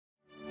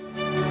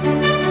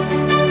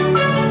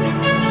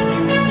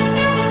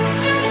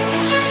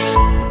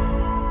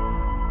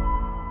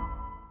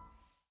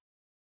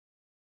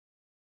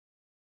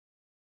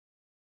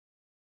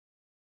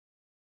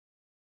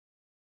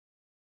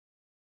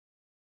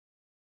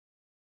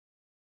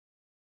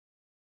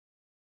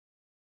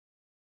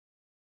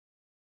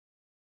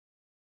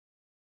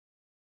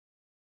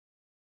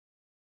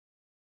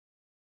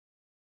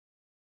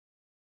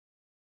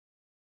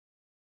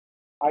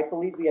I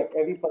believe we have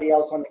everybody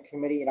else on the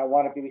committee, and I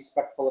want to be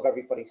respectful of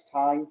everybody's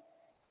time.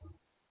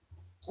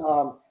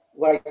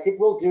 What I think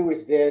we'll do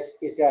is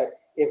that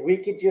if we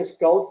could just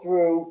go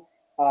through,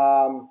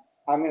 I'm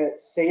going to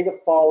say the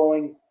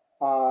following,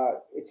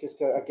 it's just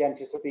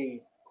to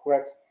be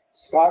quick.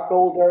 Scott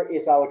Golder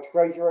is our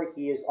treasurer.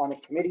 He is on the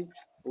committee.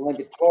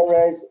 Linda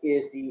Torres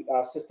is the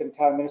assistant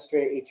town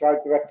administrator, HR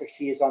director.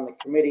 She is on the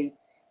committee.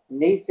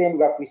 Nathan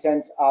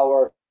represents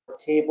our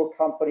cable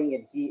company,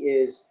 and he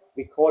is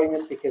recording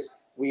this because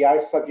we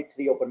are subject to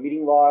the open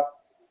meeting law.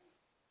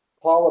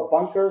 Paula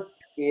Bunker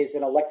is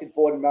an elected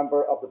board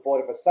member of the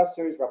Board of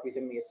Assessors,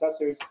 representing the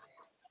assessors.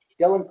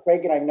 Dylan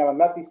Cragen, I've never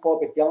met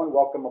before, but Dylan,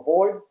 welcome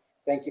aboard.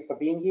 Thank you for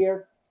being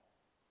here.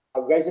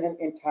 A resident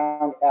in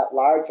town at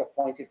large,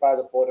 appointed by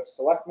the Board of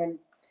Selectmen.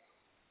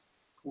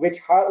 Rich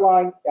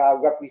Hartline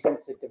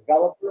represents the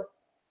developer.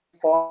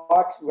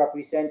 Fox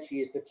represents, she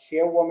is the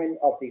chairwoman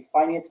of the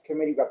Finance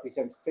Committee,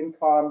 represents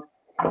FinCom.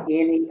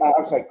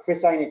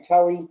 Chris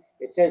Iannatelli,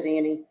 it says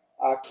Annie.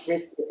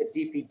 Chris is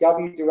the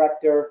DPW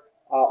director.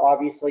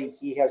 Obviously,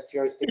 he has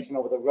jurisdiction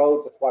over the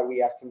roads. That's why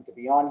we asked him to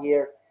be on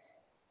here.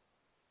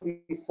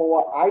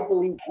 Before, I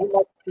believe you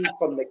must be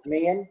from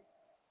McMahon.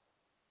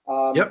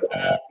 Yep.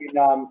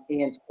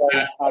 And so,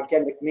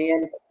 again,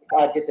 McMahon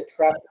did the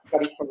traffic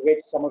study from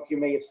Rich. Some of you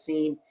may have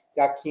seen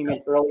that came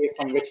in earlier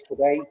from Rich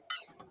today.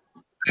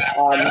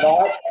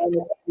 Not on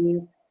the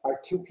team are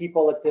two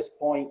people at this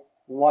point.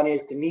 One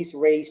is Denise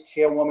Reyes,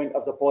 chairwoman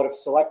of the Board of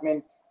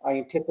Selectmen. I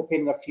anticipate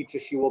in the future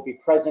she will be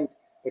present,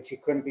 but she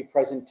couldn't be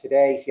present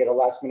today. She had a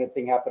last minute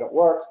thing happen at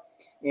work.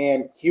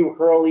 And Hugh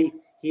Hurley,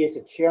 he is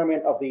the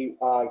chairman of the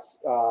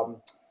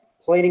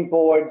planning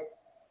board.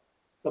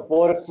 The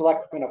Board of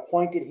Selectmen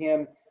appointed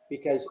him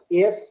because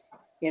if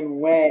and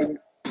when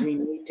we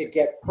need to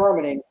get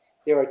permitting,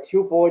 there are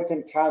two boards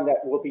in town that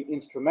will be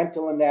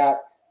instrumental in that.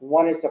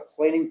 One is the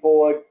planning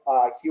board,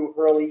 Hugh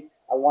Hurley.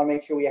 I want to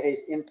make sure we had his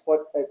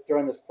input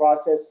during this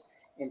process.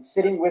 And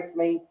sitting with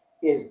me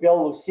is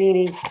Bill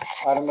Lucini.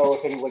 I don't know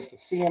if anyone can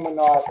see him or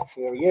not.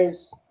 There he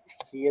is.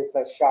 He is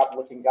a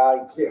sharp-looking guy.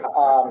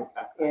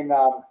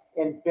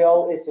 And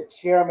Bill is the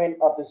chairman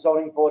of the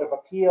Zoning Board of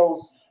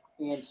Appeals.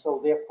 And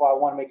so therefore, I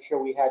want to make sure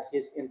we had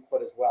his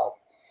input as well.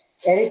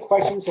 Any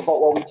questions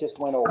about what we just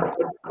went over?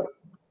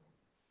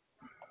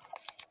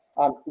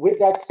 With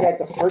that said,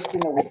 the first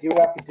thing that we do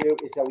have to do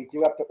is that we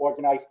do have to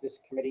organize this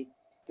committee.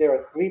 There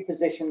are three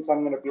positions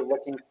I'm going to be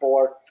looking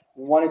for.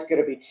 One is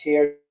going to be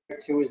chair,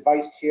 two is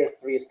vice chair,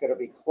 three is going to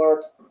be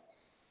clerk.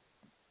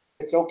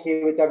 It's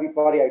okay with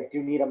everybody. I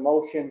do need a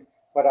motion,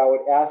 but I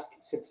would ask,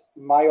 since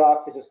my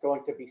office is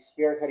going to be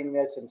spearheading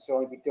this and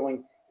certainly be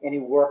doing any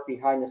work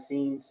behind the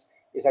scenes,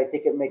 is I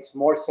think it makes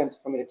more sense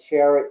for me to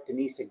chair it.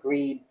 Denise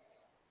agreed.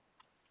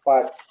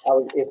 But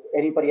if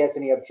anybody has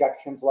any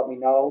objections, let me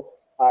know.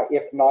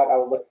 If not, I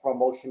will look for a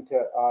motion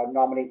to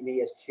nominate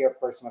me as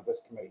chairperson of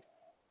this committee.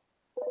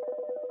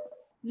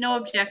 No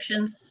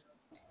objections.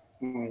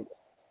 All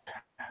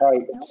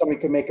right, if somebody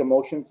could make a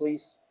motion,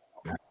 please.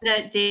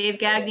 That Dave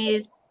Gagne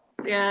is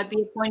be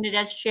appointed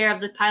as chair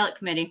of the pilot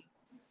committee.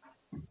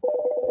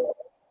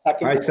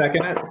 Second. I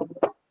second it.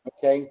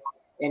 Okay.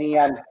 Any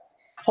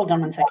Hold on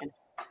 1 second.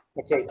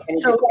 okay.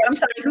 So I'm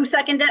sorry, who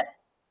seconded it?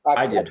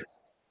 I did.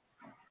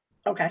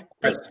 Okay,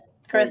 thanks,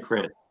 Chris.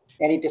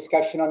 Any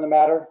discussion on the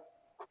matter?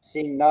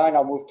 Seeing none,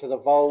 I'll move to the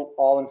vote.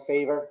 All in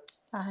favor?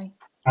 Aye.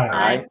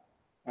 Aye.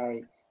 All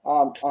right.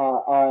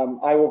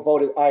 I will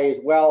vote aye as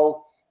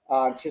well.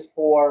 Just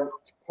for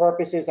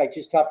purposes, I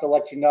just have to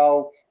let you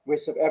know,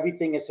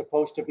 everything is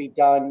supposed to be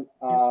done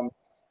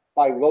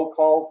by roll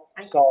call.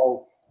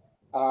 So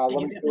let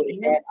me do it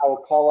again. I will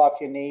call off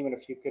your name, and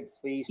if you could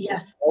please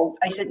Yes, vote.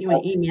 I sent you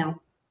an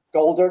email.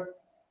 Golder?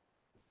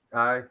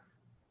 Aye.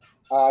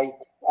 Aye.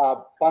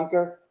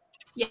 Bunker?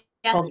 Yes.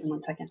 Hold on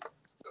 1 second.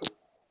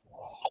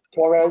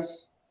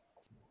 Torres?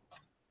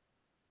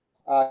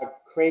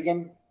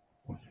 Cragen?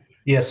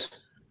 Yes.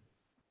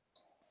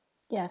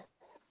 Yes.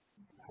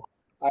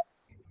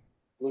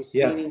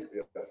 Lucini?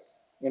 Yes.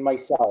 And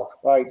myself.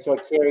 All right, so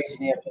it carries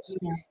unanimous.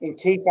 Yeah. In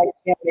case I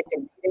can't make a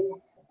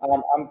meeting,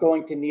 I'm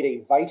going to need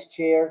a vice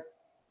chair.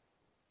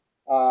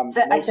 I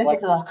sent it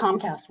to the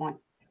Comcast one.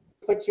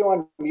 Put you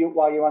on mute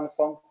while you're on the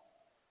phone.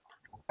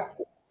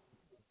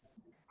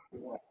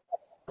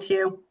 With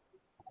you.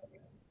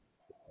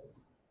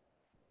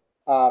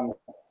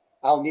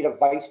 I'll need a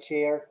vice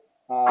chair.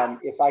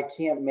 If I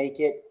can't make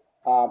it,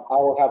 I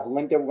will have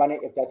Linda run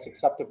it if that's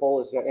acceptable.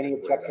 Is there any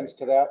objections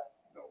to that?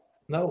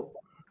 No,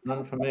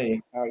 none for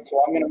me. All right,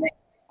 so I'm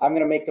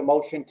gonna make a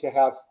motion to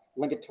have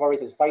Linda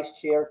Torres as vice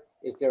chair.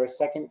 Is there a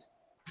second?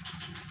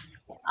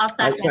 I'll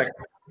I second. second.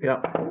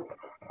 Yeah.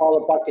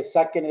 Paula Buck is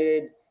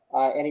seconded.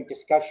 Any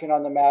discussion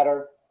on the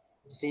matter?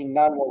 Seeing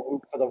none, we'll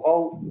move for the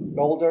vote.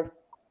 Golder?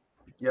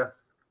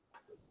 Yes.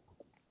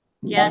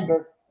 Yes.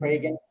 Bunker?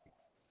 Reagan?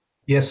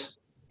 Yes.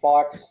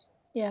 Fox?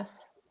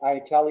 Yes.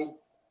 Iannatelli?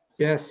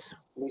 Yes.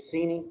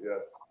 Lucini?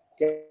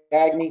 Yes.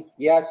 Gagne?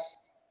 Yes.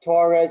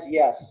 Torres?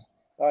 Yes.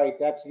 All right,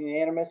 that's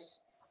unanimous.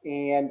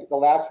 And the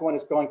last one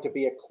is going to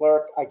be a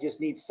clerk. I just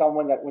need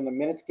someone that when the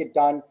minutes get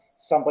done,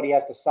 somebody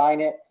has to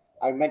sign it.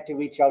 I meant to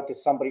reach out to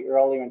somebody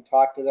earlier and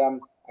talk to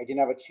them. I didn't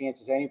have a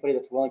chance. Is there anybody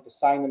that's willing to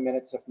sign the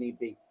minutes if need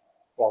be?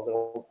 Well,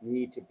 they'll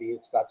need to be.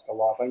 That's the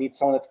law. But I need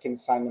someone that can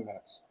sign the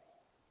minutes.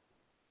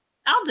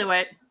 I'll do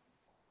it.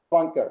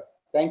 Bunker.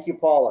 Thank you,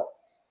 Paula.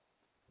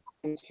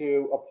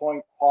 To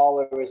appoint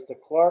Paula as the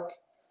clerk.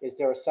 Is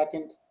there a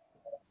second?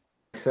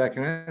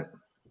 Second it.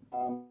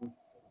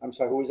 I'm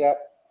sorry, who was that?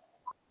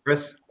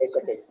 Chris?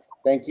 Okay,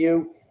 thank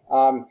you.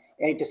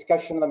 Any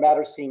discussion on the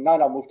matter? Seeing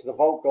none, I'll move to the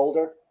vote.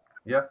 Golder,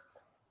 Yes.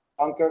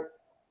 Bunker,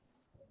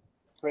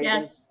 Craven,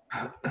 Yes.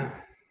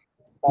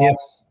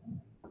 Fox,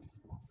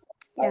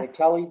 Yes.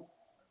 Kelly,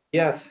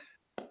 Yes.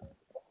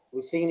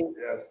 Lucini,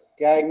 Yes.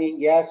 Gagny,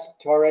 yes.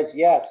 Torres,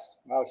 yes.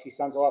 Oh, she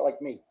sounds a lot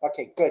like me.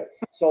 Okay, good.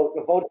 So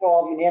the votes are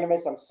all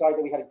unanimous. I'm sorry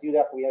that we had to do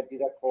that, but we had to do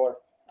that for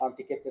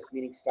to get this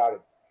meeting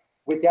started.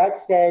 With that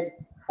said,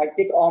 I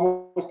think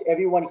almost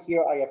everyone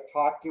here I have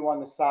talked to on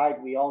the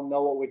side, we all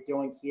know what we're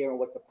doing here and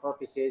what the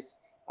purpose is.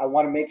 I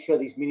want to make sure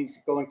these meetings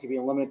are going to be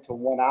limited to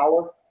 1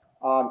 hour.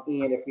 And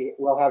if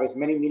we'll have as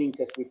many meetings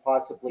as we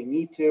possibly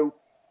need to,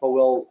 but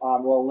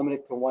we'll limit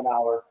it to 1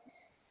 hour.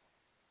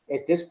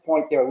 At this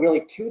point, there are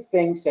really two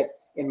things that,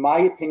 in my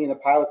opinion, the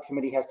pilot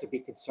committee has to be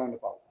concerned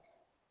about.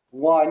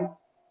 One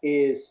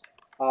is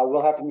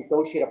we'll have to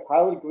negotiate a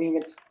pilot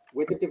agreement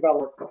with the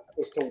developer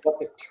as to what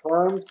the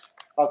terms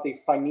of the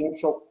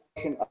financial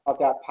portion of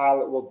that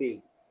pilot will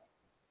be.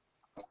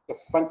 To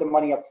front the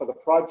money up for the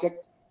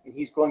project, and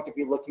he's going to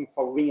be looking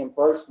for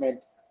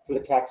reimbursement through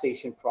the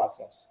taxation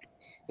process.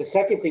 The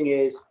second thing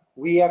is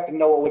we have to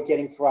know what we're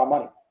getting for our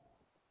money.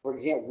 For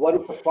example, what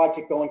is the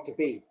project going to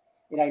be?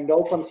 And I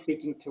know from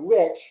speaking to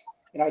Rich,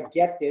 and I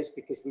get this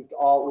because we're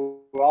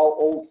all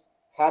old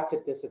hats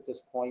at this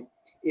point,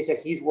 is that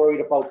he's worried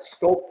about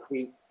scope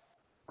creep,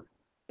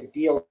 the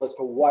deal as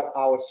to what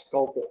our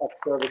scope of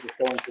service is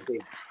going to be.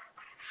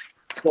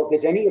 So if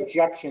there's any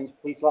objections,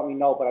 please let me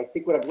know. But I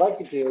think what I'd like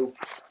to do,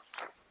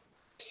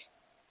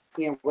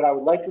 and what I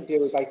would like to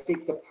do is I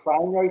think the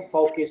primary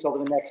focus over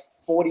the next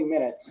 40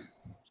 minutes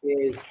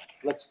is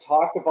let's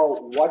talk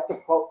about what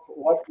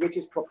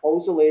Rich's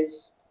proposal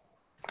is,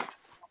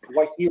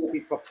 what he will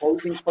be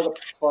proposing for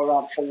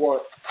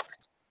work.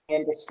 I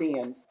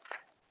understand.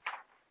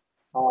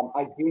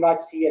 I do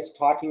not see us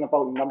talking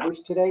about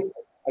numbers today.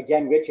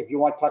 Again, Rich, if you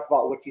want to talk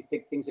about what you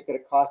think things are going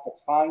to cost,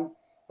 that's fine.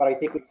 But I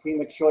think it's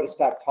premature to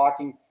start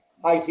talking.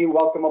 Hi, Hugh.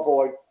 Welcome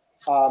aboard.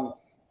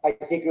 I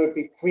think it would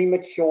be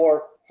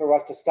premature for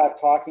us to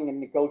start talking and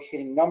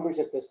negotiating numbers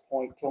at this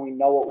point till we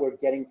know what we're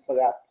getting for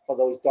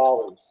those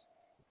dollars.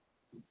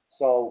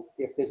 So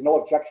if there's no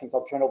objections,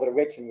 I'll turn over to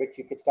Rich, and Rich,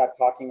 you could start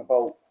talking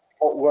about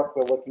what work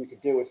we're looking to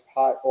do as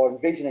part, or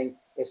envisioning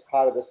as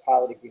part of this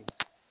pilot agreement.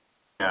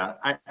 Yeah,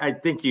 I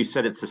think you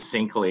said it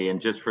succinctly, and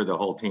just for the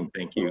whole team,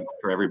 thank you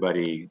for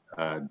everybody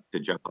to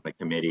jump on the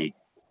committee.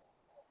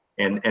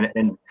 And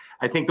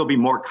I think there'll be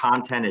more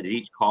content as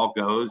each call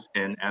goes,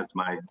 and as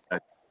my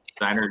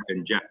designer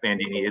and Jeff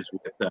Bandini is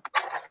with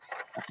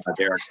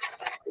Derek,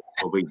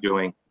 will be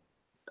doing.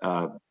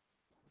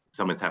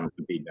 Someone's having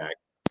some feedback.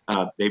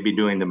 They've been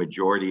doing the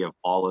majority of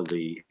all of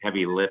the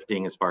heavy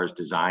lifting as far as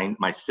design.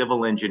 My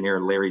civil engineer,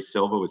 Larry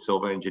Silva with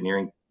Silva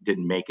Engineering,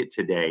 didn't make it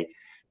today,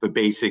 but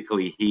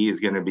basically he is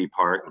going to be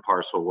part and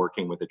parcel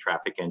working with the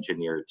traffic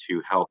engineer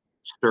to help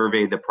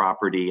survey the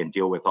property and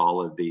deal with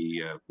all of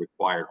the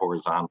required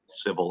horizontal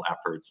civil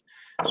efforts,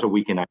 so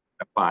we can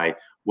identify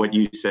what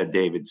you said,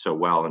 David, so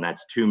well. And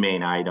that's two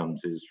main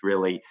items: is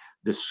really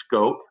the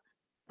scope.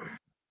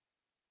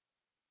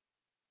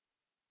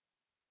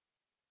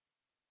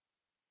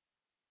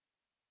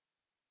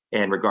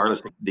 And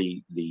regardless of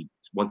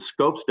once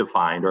scope's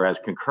defined, or as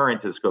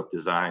concurrent to scope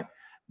design,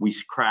 we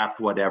craft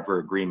whatever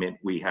agreement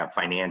we have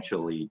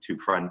financially to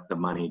front the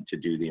money to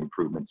do the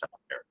improvements out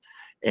there.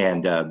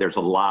 And there's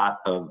a lot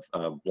of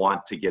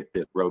want to get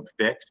this road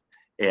fixed.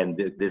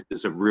 And this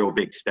is a real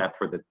big step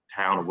for the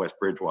town of West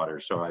Bridgewater.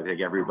 So I think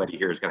everybody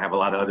here is going to have a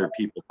lot of other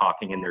people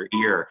talking in their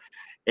ear.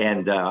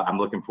 And I'm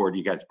looking forward to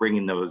you guys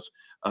bringing those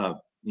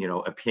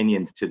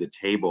opinions to the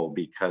table,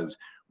 because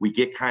we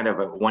get kind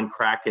of one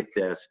crack at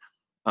this.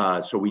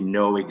 So we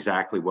know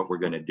exactly what we're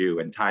going to do,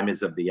 and time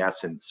is of the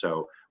essence.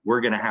 So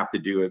we're going to have to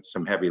do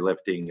some heavy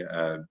lifting,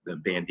 the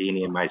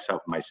Bandini and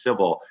myself, my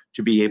civil,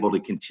 to be able to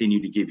continue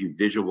to give you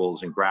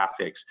visuals and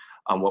graphics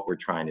on what we're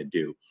trying to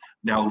do.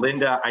 Now,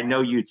 Linda, I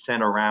know you'd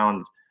sent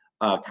around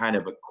kind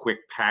of a quick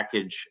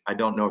package. I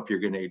don't know if you're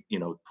going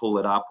to, pull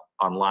it up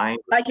online.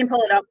 I can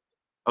pull it up.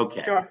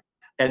 Okay. Sure.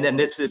 And then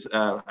this is,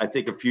 I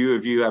think a few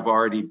of you have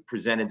already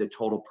presented the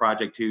total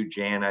project to.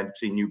 Jan, I've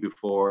seen you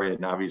before,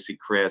 and obviously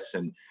Chris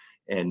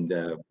and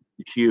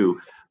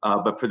Hugh.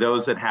 But for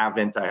those that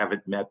haven't, I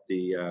haven't met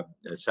the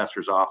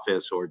assessor's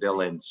office or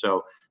Dylan.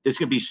 So this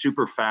can be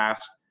super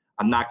fast.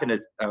 I'm not going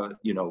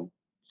to,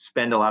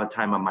 spend a lot of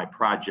time on my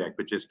project,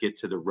 but just get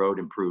to the road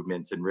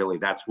improvements. And really,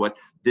 that's what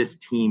this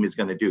team is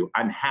going to do.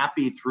 I'm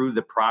happy through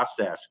the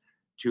process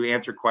to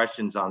answer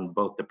questions on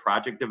both the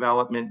project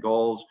development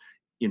goals,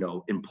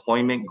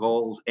 employment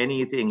goals,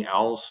 anything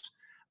else.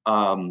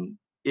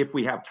 if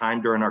we have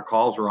time during our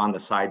calls or on the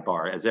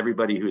sidebar. As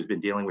everybody who's been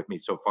dealing with me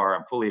so far,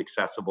 I'm fully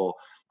accessible.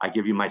 I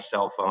give you my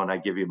cell phone, I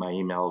give you my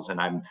emails, and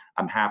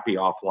I'm happy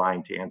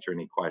offline to answer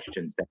any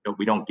questions that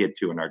we don't get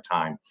to in our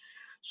time.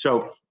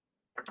 So,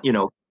 you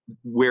know,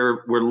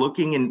 we're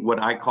looking in what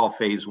I call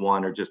phase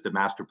one, or just a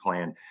master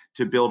plan,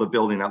 to build a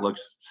building that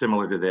looks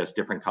similar to this,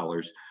 different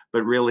colors.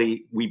 But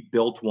really, we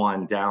built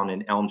one down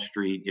in Elm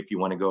Street, if you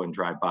want to go and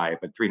drive by it,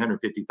 but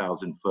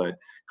 350,000 foot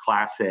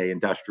Class A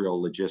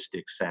industrial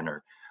logistics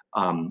center.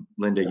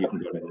 Linda, you can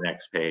go to the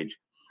next page.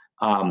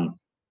 And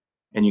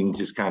you can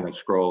just kind of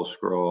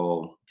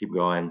scroll, keep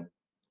going.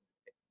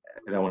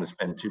 I don't want to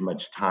spend too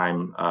much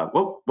time.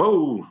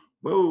 Whoa,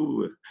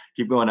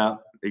 keep going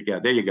up.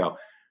 There you go.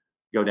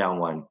 Go down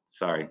one,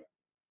 sorry.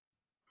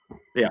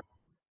 Yeah,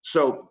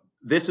 so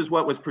this is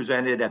what was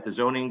presented at the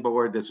zoning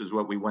board. This is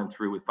what we went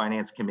through with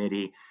finance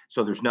committee.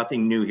 So there's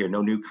nothing new here,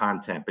 no new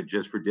content, but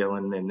just for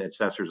Dylan and the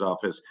assessor's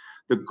office.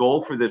 The goal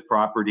for this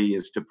property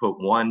is to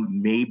put one,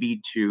 maybe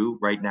two.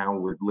 Right now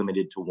we're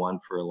limited to one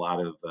for a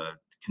lot of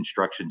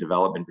construction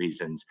development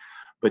reasons,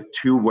 but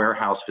 2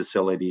 warehouse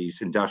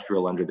facilities,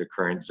 industrial, under the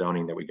current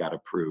zoning that we got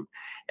approved.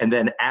 And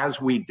then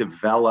as we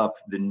develop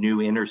the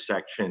new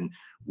intersection,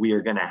 we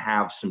are gonna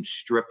have some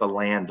strip of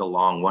land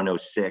along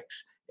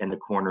 106 in the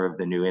corner of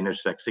the new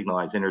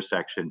signalized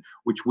intersection,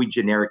 which we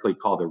generically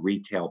call the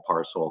retail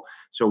parcel.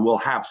 So we'll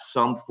have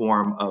some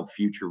form of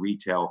future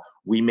retail.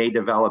 We may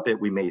develop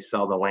it, we may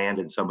sell the land,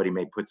 and somebody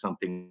may put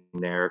something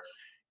there.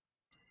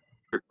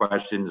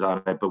 Questions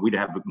on it, but we'd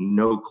have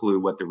no clue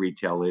what the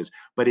retail is.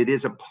 But it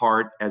is a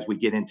part, as we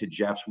get into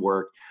Jeff's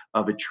work,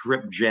 of a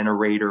trip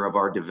generator of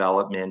our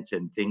development,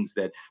 and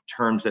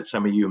terms that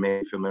some of you may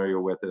be familiar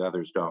with that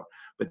others don't.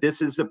 But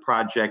this is a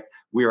project.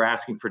 We are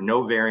asking for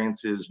no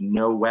variances,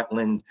 no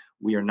wetland.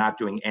 We are not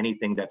doing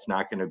anything that's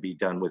not going to be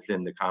done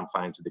within the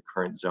confines of the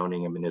current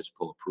zoning and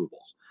municipal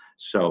approvals.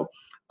 So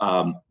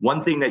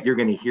one thing that you're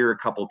going to hear a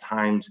couple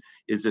times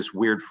is this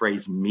weird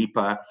phrase,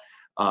 MIPA.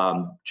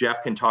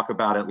 Jeff can talk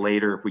about it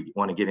later if we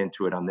want to get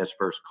into it on this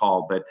first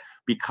call, but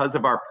because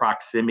of our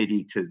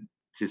proximity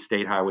to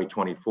State Highway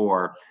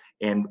 24,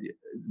 and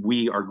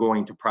we are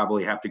going to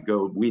probably have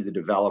to we the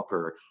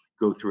developer,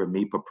 go through a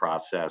MIPA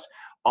process.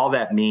 All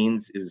that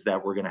means is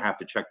that we're going to have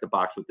to check the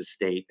box with the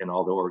state and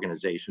all the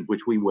organizations,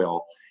 which we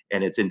will,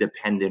 and it's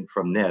independent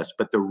from this.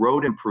 But the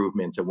road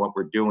improvements and what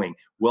we're doing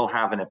will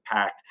have an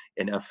impact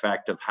and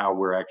effect of how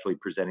we're actually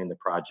presenting the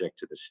project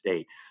to the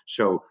state.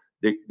 So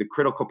the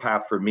critical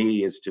path for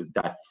me is to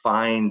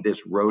define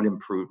this road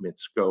improvement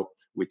scope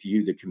with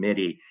you, the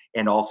committee,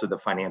 and also the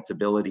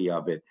financeability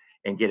of it,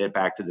 and get it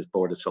back to this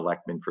Board of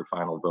Selectmen for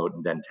final vote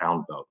and then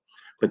town vote.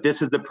 But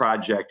this is the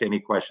project. Any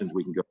questions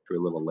we can go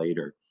through a little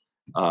later.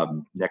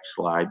 Next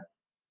slide.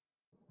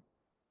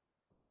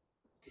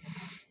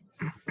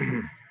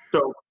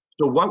 So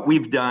what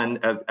we've done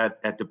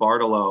at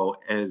DeBartolo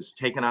is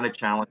taken on a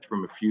challenge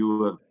from a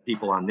few of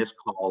people on this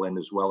call, and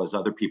as well as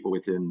other people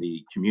within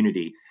the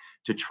community,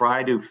 to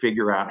try to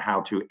figure out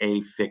how to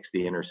fix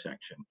the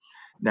intersection.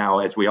 Now,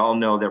 as we all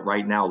know, that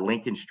right now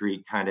Lincoln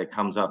Street kind of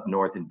comes up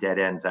north and dead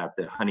ends at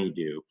the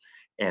Honeydew,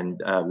 and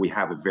we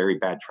have a very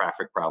bad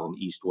traffic problem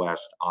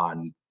east-west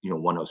on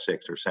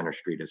 106 or Center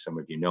Street, as some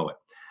of you know it.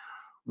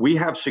 We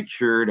have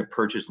secured a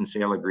purchase and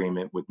sale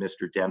agreement with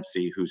Mr.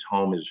 Dempsey, whose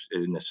home is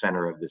in the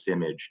center of this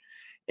image,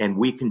 and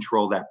we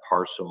control that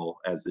parcel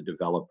as the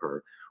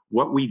developer.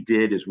 What we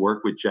did is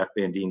work with Jeff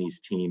Bandini's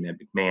team at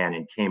McMahon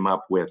and came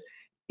up with,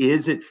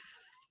 is it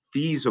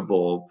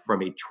feasible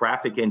from a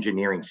traffic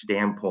engineering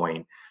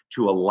standpoint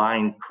to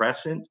align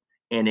Crescent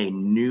and a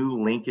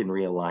new Lincoln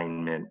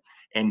realignment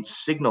and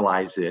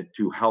signalize it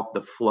to help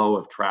the flow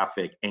of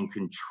traffic and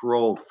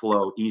control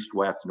flow east,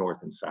 west,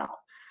 north, and south?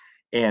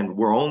 And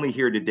we're only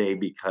here today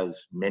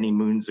because many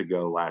moons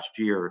ago last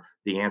year,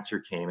 the answer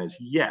came as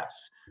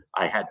yes.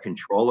 I had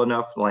control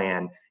enough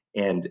land,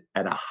 and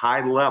at a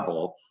high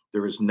level,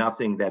 there is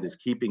nothing that is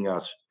keeping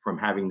us from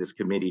having this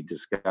committee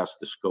discuss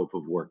the scope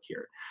of work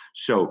here.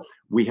 So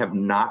we have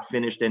not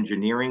finished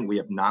engineering. We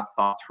have not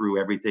thought through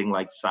everything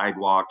like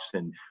sidewalks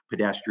and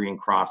pedestrian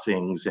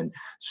crossings and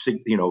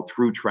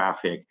through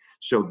traffic.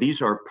 So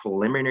these are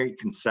preliminary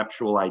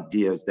conceptual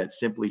ideas that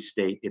simply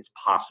state it's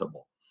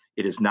possible.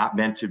 It is not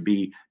meant to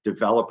be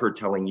developer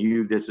telling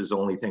you this is the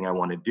only thing I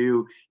want to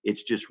do.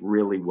 It's just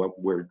really what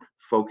we're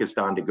focused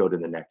on to go to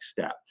the next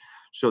step.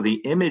 So the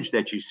image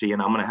that you see,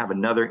 and I'm going to have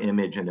another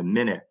image in a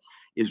minute,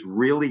 is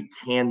really,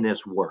 can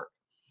this work?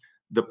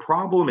 The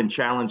problem and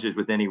challenges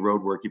with any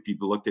road work, if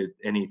you've looked at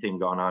anything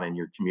going on in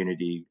your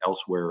community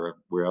elsewhere, or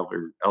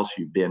wherever else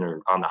you've been,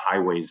 or on the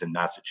highways in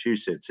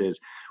Massachusetts, is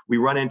we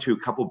run into a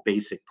couple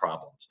basic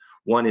problems.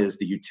 One is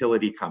the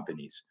utility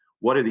companies.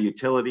 What do the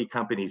utility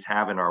companies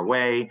have in our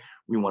way?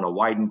 We want to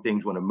widen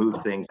things, want to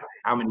move things.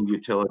 How many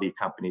utility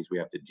companies we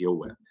have to deal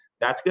with?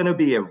 That's going to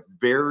be a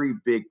very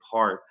big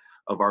part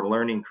of our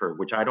learning curve,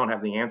 which I don't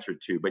have the answer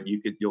to, but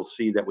you'll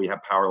see that we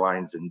have power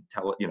lines and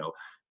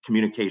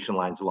communication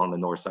lines along the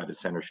north side of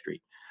Center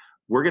Street.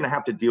 We're going to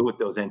have to deal with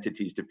those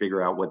entities to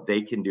figure out what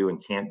they can do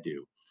and can't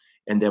do,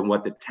 and then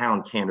what the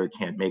town can or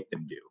can't make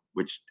them do.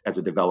 which as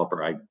a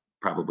developer, I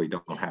probably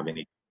don't have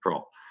any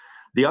control.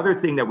 The other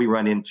thing that we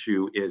run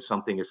into is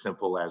something as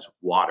simple as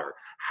water.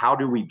 How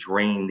do we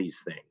drain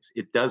these things?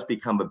 It does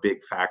become a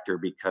big factor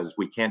because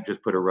we can't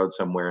just put a road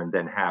somewhere and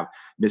then have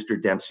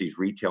Mr. Dempsey's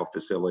retail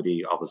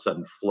facility all of a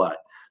sudden flood.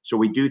 So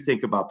we do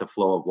think about the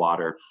flow of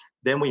water.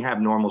 Then we have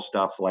normal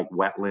stuff like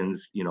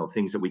wetlands,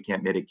 things that we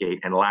can't mitigate.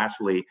 And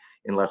lastly,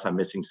 unless I'm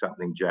missing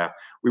something, Jeff,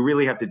 we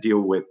really have to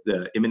deal with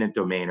the eminent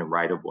domain and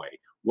right of way.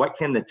 What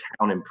can the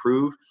town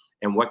improve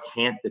and what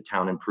can't the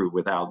town improve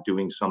without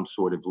doing some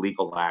sort of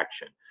legal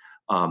action?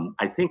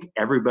 I think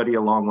everybody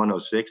along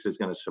 106 is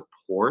going to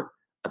support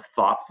a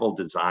thoughtful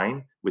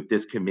design with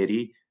this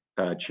committee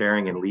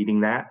chairing and leading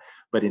that.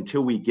 But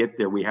until we get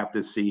there, we have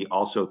to see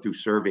also through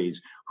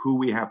surveys who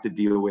we have to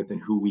deal with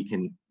and who we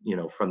can,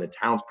 from the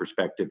town's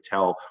perspective,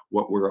 tell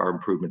what our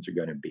improvements are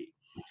going to be.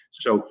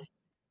 So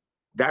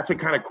that's a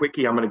kind of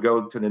quickie. I'm going to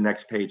go to the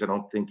next page. I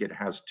don't think it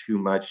has too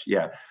much.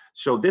 Yeah.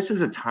 So this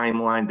is a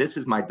timeline. This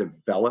is my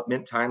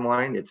development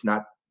timeline. It's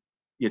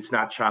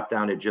not chopped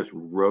down to just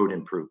road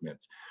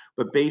improvements,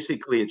 but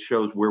basically it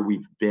shows where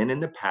we've been in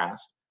the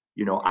past.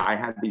 I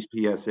had these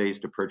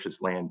PSAs to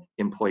purchase land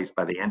in place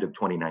by the end of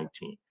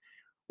 2019.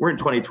 We're in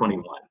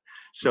 2021.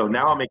 So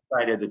now I'm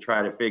excited to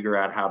try to figure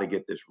out how to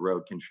get this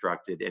road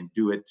constructed and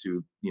do it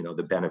to,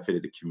 the benefit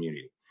of the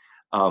community.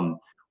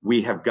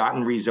 We have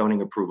gotten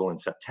rezoning approval in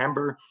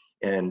September,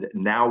 and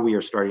now we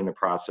are starting the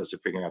process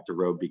of figuring out the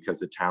road because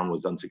the town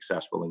was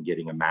unsuccessful in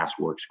getting a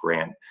MassWorks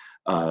grant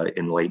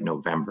in late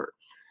November.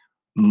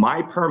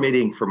 My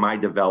permitting for my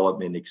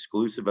development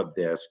exclusive of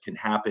this can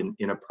happen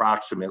in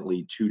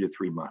approximately 2 to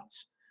 3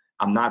 months.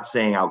 I'm not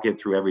saying I'll get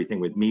through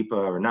everything with MIPA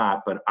or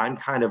not, but I'm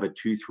kind of a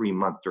 2-3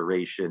 month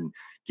duration,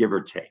 give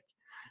or take.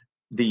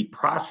 The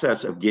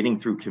process of getting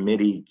through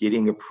committee,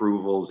 getting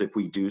approvals, if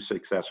we do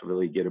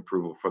successfully get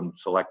approval from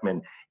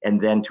selectmen, and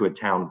then to a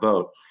town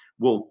vote,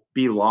 will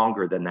be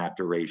longer than that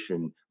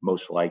duration,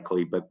 most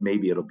likely, but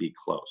maybe it'll be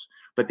close.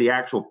 But the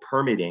actual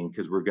permitting,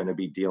 because we're going to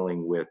be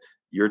dealing with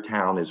your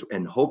town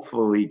and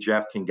hopefully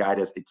Jeff can guide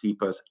us to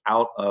keep us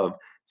out of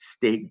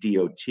state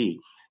DOT.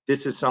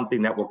 This is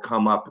something that will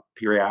come up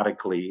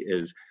periodically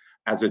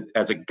as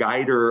a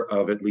guider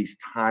of at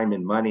least time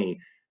and money.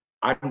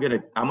 I'm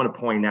gonna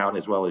point out,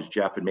 as well as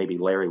Jeff and maybe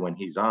Larry when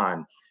he's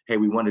on, hey,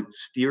 we want to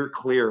steer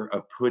clear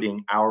of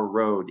putting our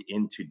road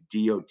into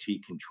DOT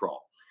control.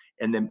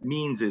 And the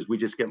means is we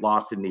just get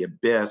lost in the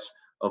abyss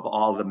of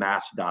all the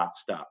MassDOT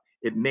stuff.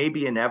 It may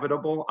be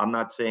inevitable. I'm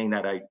not saying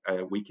that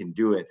we can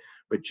do it,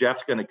 but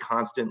Jeff's going to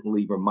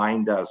constantly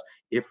remind us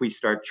if we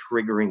start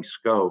triggering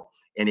scope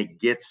and it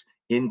gets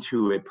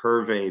into a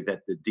purvey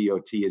that the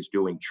DOT is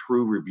doing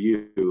true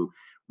review,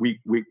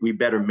 we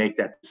better make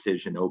that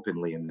decision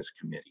openly in this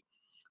committee.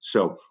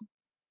 So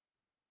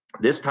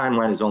this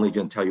timeline is only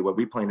going to tell you what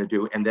we plan to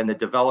do. And then the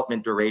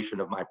development duration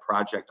of my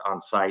project on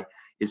site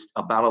is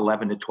about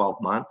 11 to 12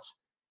 months.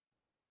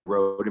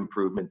 Road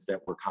improvements that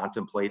we're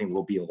contemplating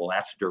will be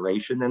less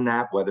duration than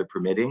that, weather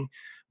permitting,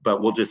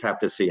 but we'll just have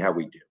to see how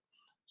we do.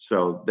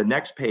 So the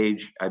next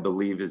page, I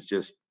believe, is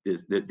just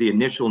the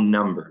initial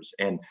numbers,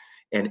 and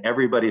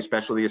everybody,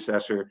 especially the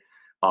assessor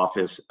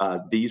office,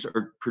 these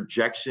are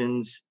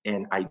projections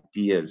and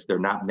ideas. They're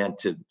not meant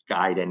to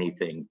guide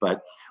anything, but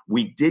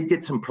we did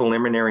get some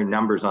preliminary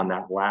numbers on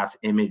that last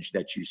image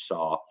that you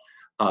saw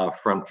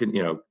from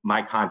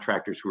my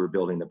contractors who were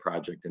building the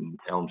project in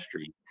Elm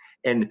Street.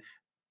 And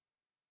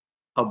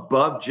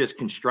above just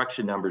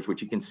construction numbers,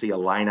 which you can see a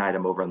line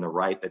item over on the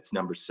right, that's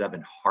number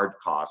 7, hard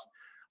cost.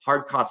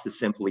 Hard cost is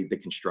simply the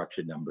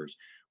construction numbers.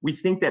 We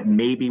think that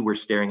maybe we're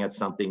staring at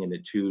something in the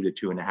 $2 to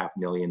 $2.5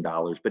 million,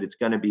 but it's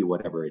going to be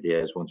whatever it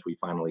is once we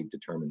finally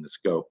determine the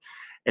scope.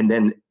 And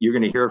then you're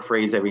going to hear a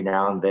phrase every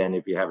now and then,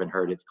 if you haven't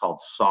heard, it's called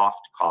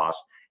soft cost.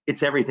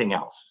 It's everything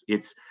else.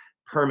 It's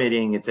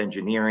permitting, it's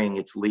engineering,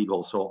 it's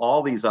legal. So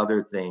all these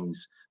other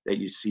things that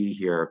you see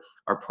here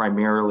are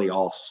primarily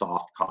all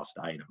soft cost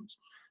items.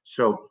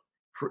 So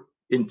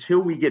until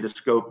we get a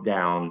scope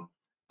down,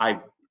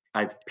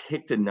 I've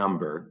picked a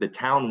number. The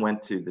town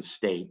went to the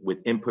state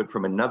with input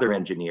from another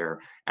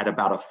engineer at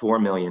about a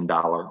 $4 million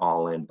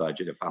all-in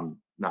budget, if I'm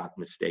not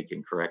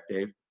mistaken. Correct,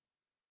 Dave?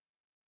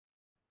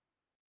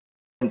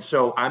 And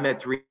so I'm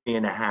at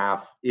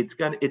 3.5. It's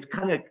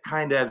kind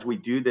of as we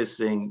do this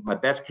thing, my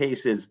best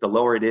case is the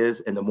lower it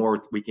is and the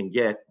more we can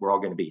get, we're all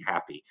going to be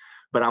happy.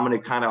 But I'm going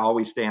to kind of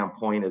always stay on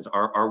point as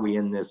are we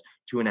in this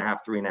 2.5,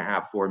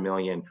 3.5, 4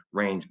 million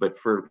range? But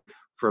for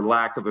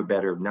lack of a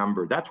better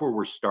number, that's where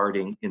we're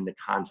starting in the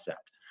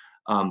concept.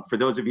 For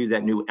those of you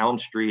that knew Elm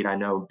Street, I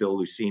know Bill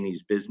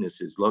Lucini's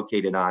business is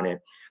located on it.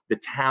 The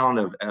town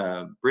of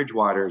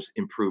Bridgewater's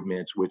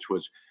improvements, which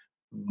was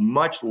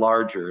much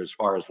larger as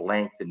far as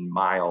length and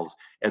miles,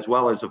 as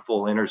well as a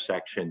full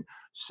intersection,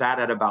 sat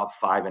at about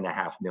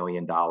 $5.5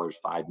 million,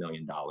 $5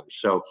 million.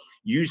 So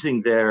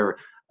using their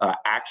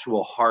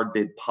actual hard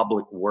bid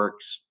public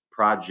works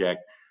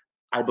project,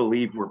 I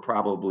believe we're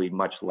probably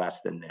much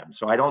less than them.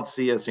 So I don't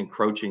see us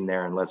encroaching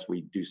there unless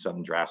we do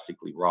something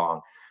drastically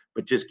wrong.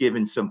 but just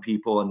giving some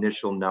people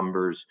initial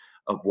numbers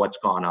of what's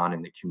gone on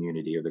in the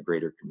community or the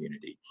greater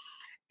community.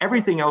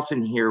 Everything else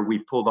in here,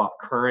 we've pulled off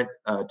current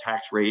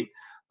tax rate.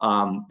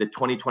 The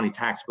 2020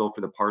 tax bill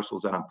for the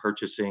parcels that I'm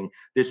purchasing.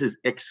 This is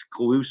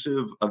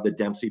exclusive of the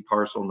Dempsey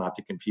parcel, not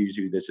to confuse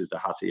you. This is the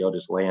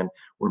Hasiotis land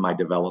where my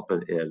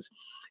developer is.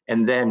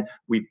 And then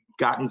we've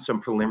gotten some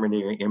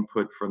preliminary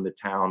input from the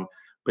town,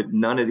 but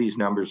none of these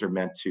numbers are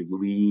meant to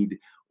lead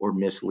or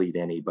mislead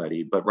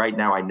anybody. But right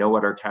now I know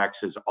what our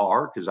taxes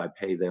are because I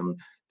pay them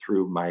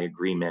through my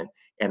agreement.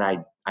 And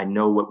I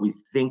know what we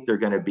think they're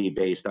going to be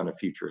based on a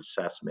future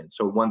assessment.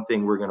 So one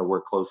thing we're going to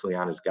work closely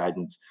on is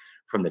guidance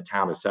from the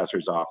town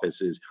assessor's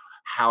office is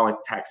how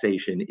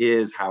taxation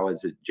is, how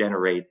does it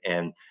generate,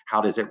 and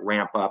how does it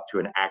ramp up to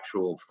an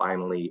actual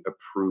finally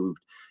approved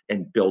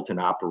and built and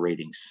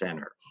operating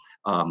center.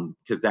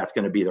 Because that's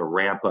going to be the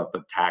ramp up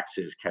of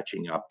taxes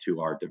catching up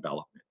to our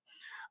development.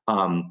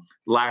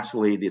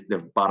 Lastly,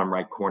 the bottom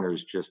right corner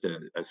is just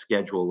a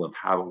schedule of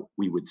how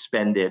we would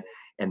spend it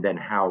and then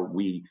how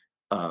we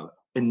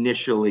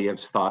initially have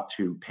thought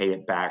to pay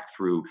it back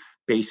through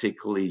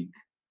basically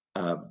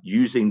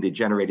using the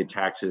generated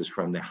taxes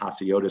from the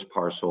Hasiotis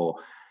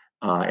parcel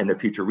and the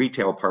future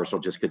retail parcel,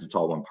 just because it's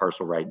all one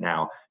parcel right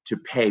now, to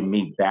pay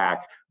me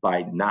back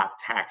by not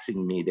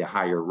taxing me the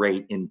higher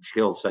rate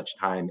until such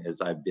time as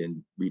I've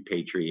been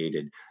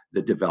repatriated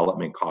the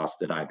development costs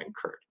that I've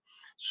incurred.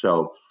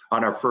 So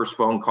on our first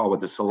phone call with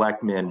the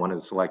selectmen, one of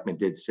the selectmen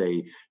did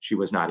say she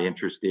was not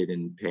interested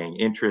in paying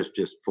interest,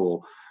 just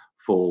full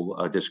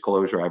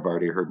disclosure. I've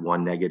already heard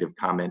one negative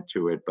comment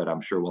to it, but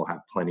I'm sure we'll have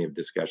plenty of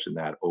discussion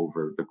that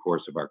over the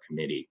course of our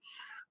committee.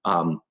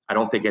 I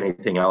don't think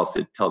anything else.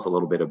 It tells a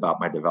little bit about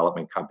my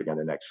development company on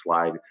the next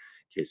slide, in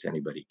case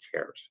anybody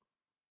cares.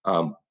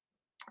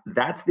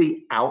 That's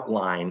the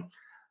outline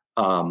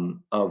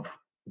of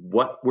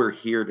what we're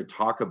here to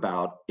talk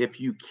about. If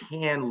you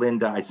can,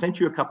 Linda, I sent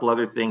you a couple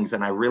other things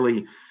and I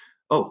really,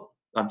 oh,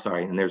 I'm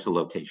sorry, and there's the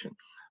location.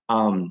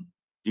 Do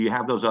you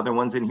have those other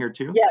ones in here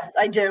too? Yes,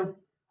 I do.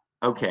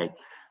 Okay,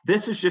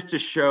 this is just to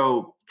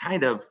show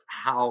kind of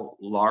how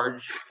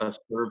large a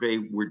survey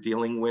we're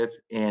dealing with,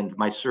 and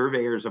my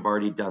surveyors have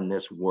already done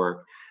this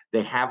work.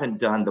 They haven't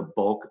done the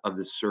bulk of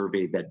the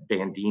survey that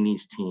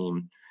Bandini's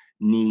team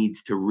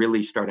needs to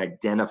really start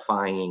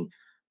identifying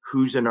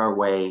who's in our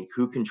way,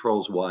 who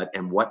controls what,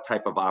 and what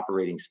type of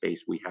operating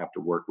space we have to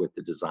work with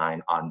to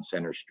design on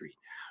Center Street.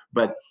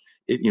 But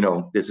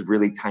this is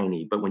really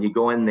tiny, but when you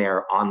go in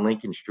there on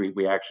Lincoln Street,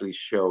 we actually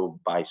show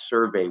by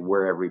survey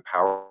where every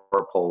power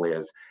pole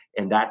is.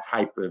 And that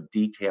type of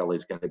detail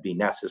is going to be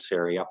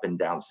necessary up and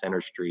down Center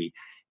Street,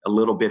 a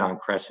little bit on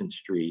Crescent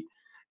Street,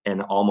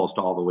 and almost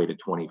all the way to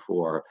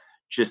 24,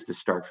 just to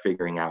start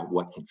figuring out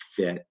what can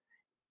fit.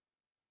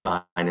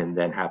 And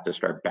then have to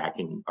start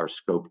backing our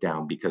scope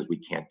down because we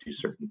can't do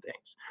certain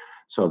things.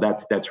 So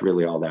that's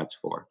really all that's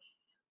for.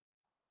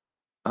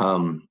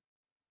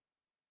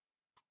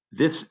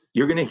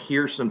 You're going to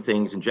hear some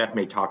things, and Jeff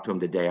may talk to him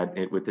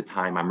today. With the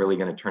time, I'm really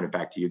going to turn it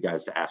back to you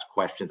guys to ask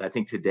questions. I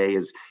think today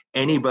is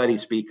anybody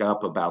speak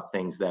up about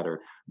things that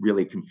are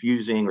really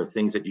confusing or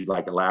things that you'd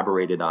like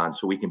elaborated on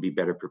so we can be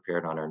better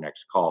prepared on our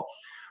next call.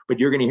 But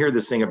you're going to hear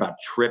this thing about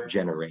trip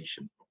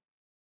generation.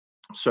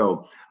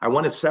 So I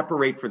want to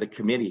separate for the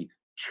committee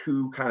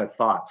two kind of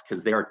thoughts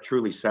because they are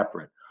truly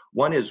separate.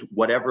 One is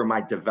whatever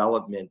my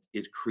development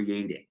is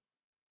creating,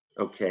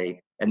 okay?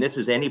 And this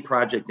is any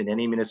project in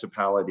any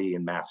municipality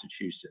in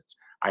Massachusetts.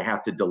 I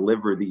have to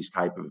deliver these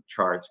type of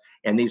charts,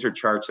 and these are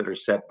charts that are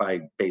set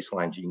by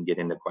baselines. You can get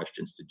into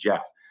questions to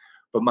Jeff.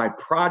 But my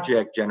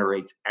project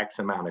generates X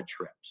amount of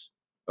trips,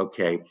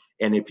 okay?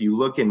 And if you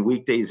look in,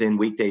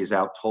 weekdays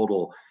out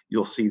total,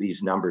 you'll see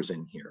these numbers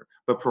in here.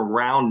 But for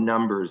round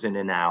numbers in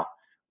and out,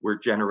 we're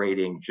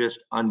generating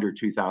just under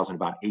 2,000,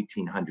 about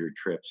 1,800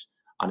 trips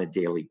on a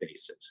daily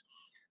basis.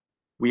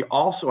 We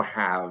also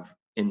have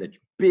in the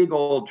big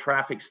old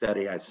traffic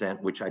study I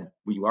sent, which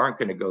we aren't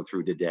going to go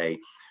through today,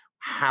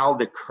 how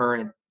the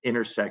current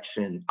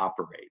intersection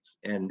operates.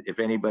 And if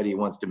anybody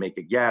wants to make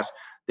a guess,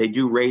 they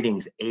do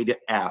ratings A to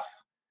F.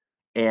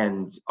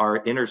 And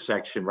our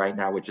intersection right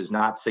now, which is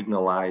not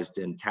signalized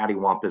and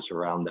cattywampus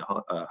around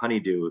the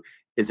Honeydew,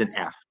 is an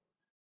F.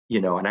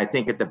 And I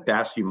think at the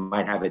best you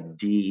might have a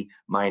D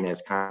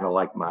minus, kind of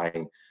like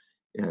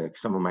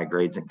some of my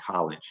grades in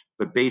college.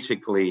 But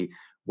basically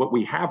what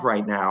we have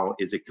right now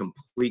is a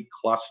complete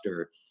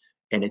cluster,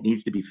 and it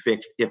needs to be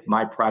fixed if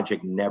my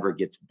project never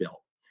gets built.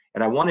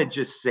 And I want to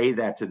just say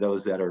that to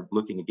those that are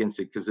looking against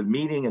it, because the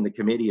meeting and the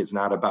committee is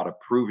not about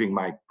approving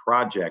my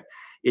project.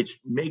 It's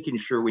making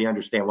sure we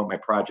understand what my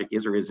project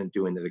is or isn't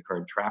doing to the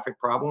current traffic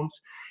problems,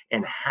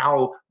 and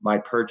how my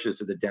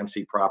purchase of the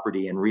Dempsey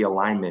property and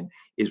realignment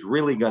is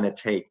really going to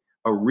take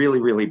a really,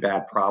 really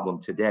bad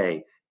problem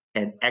today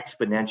and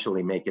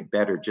exponentially make it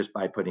better just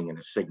by putting in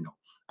a signal.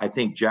 I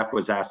think Jeff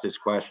was asked this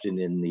question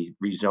in the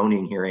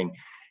rezoning hearing,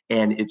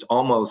 and it's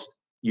almost,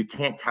 you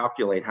can't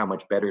calculate how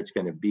much better it's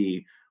going to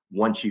be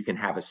once you can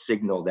have a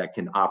signal that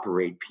can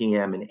operate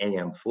PM and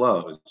AM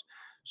flows.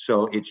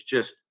 So it's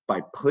just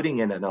by putting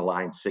in an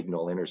aligned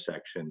signal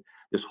intersection,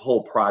 this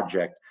whole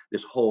project,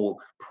 this whole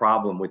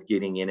problem with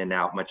getting in and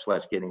out, much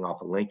less getting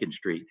off of Lincoln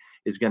Street,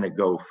 is going to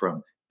go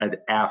from an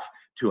F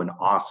to an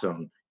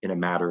awesome in a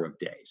matter of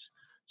days.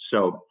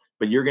 So,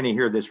 but you're going to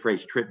hear this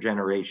phrase trip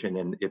generation,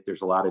 and if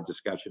there's a lot of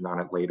discussion on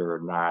it later or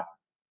not,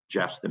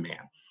 Jeff's the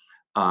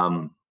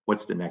man.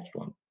 What's the next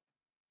one?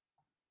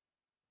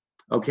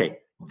 Okay,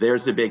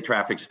 there's a big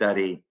traffic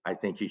study. I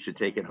think you should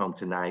take it home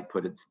tonight,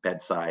 put it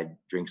bedside,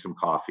 drink some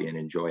coffee and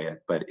enjoy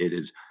it. But it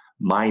is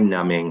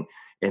mind-numbing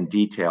and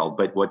detailed.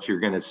 But what you're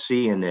going to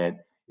see in it,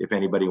 if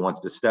anybody wants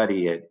to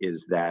study it,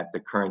 is that the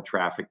current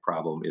traffic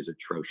problem is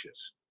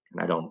atrocious.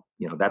 And I don't,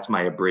 that's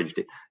my abridged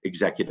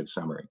executive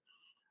summary.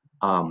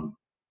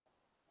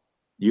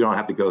 You don't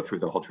have to go through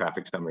the whole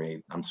traffic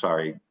summary. I'm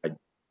sorry.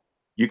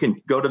 You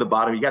can go to the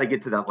bottom. You got to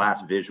get to that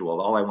last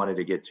visual. All I wanted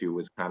to get to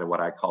was kind of what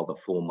I call the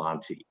full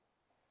Monty.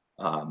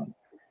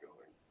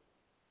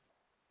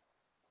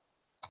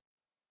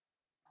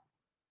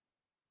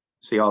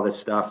 See all this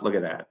stuff? Look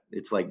at that.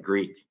 It's like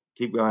Greek.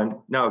 Keep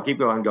going. No, keep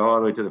going. Go all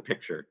the way to the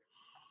picture.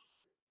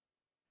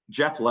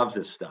 Jeff loves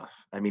this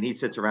stuff. I mean, he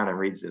sits around and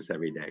reads this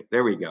every day.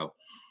 There we go.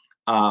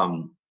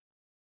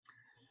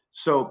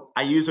 So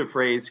I use a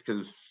phrase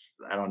because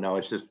I don't know,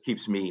 it just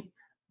keeps me.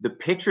 The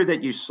picture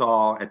that you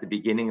saw at the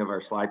beginning of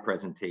our slide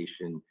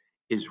presentation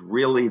is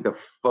really the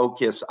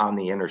focus on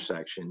the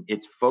intersection.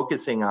 It's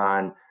focusing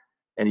on,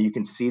 and you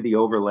can see the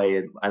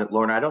overlay.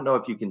 Lauren, I don't know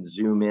if you can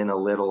zoom in a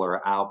little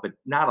or out, but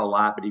not a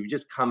lot, but if you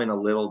just come in a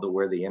little to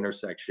where the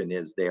intersection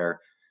is there.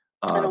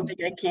 I don't think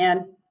I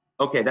can.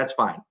 Okay, that's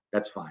fine.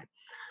 That's fine.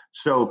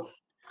 So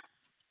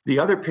the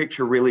other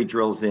picture really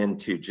drills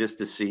into just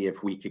to see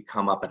if we could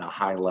come up at a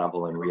high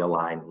level and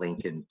realign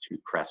Lincoln to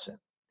Crescent.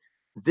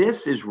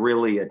 This is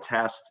really a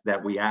test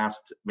that we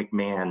asked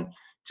McMahon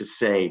to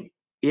say,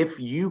 if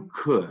you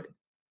could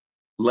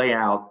lay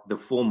out the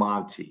full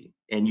Monty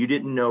and you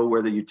didn't know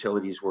where the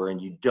utilities were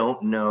and you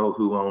don't know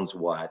who owns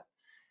what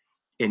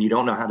and you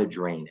don't know how to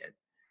drain it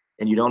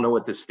and you don't know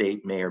what the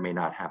state may or may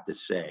not have to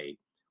say,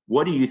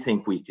 what do you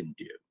think we can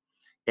do?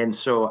 And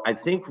so I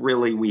think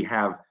really we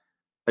have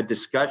a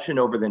discussion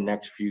over the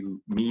next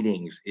few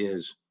meetings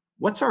is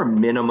what's our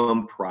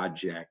minimum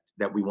project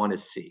that we want to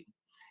see?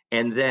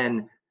 And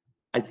then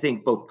I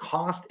think both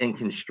cost and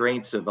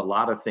constraints of a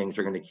lot of things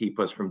are going to keep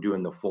us from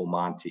doing the full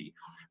Monty.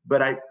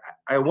 But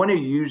I want to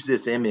use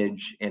this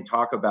image and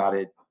talk about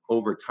it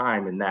over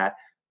time in that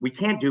we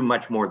can't do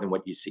much more than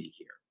what you see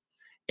here.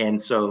 And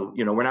so,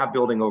 we're not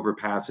building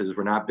overpasses,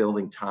 we're not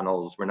building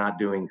tunnels, we're not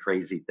doing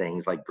crazy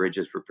things like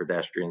bridges for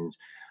pedestrians.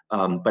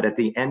 But at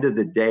the end of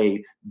the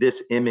day,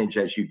 this image,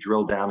 as you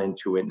drill down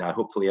into it, now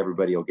hopefully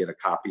everybody will get a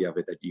copy of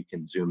it that you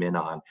can zoom in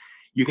on.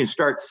 You can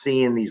start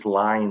seeing these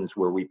lines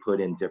where we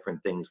put in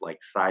different things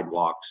like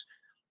sidewalks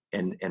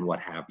and what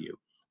have you.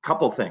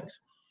 Couple things.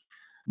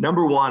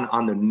 Number one,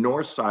 on the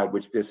north side,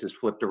 which this is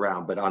flipped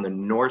around, but on the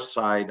north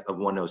side of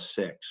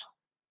 106,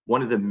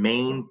 one of the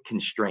main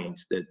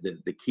constraints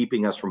that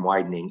keeping us from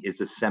widening is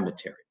a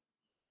cemetery.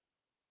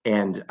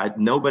 And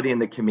nobody in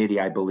the committee,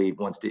 I believe,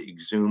 wants to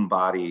exhume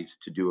bodies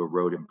to do a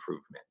road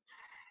improvement.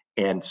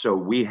 And so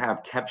we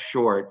have kept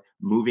short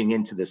moving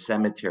into the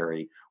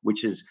cemetery,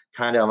 which is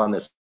kind of on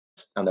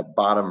the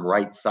bottom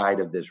right side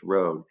of this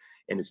road,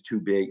 and it's too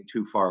big,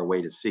 too far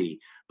away to see.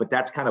 But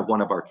that's kind of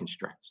one of our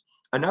constraints.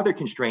 Another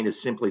constraint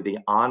is simply the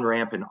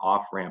on-ramp and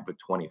off-ramp of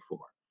 24.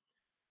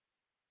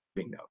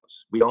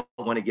 Those. We don't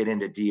want to get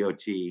into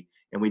DOT,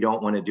 and we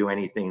don't want to do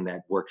anything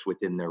that works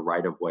within their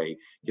right of way,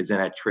 because then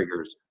that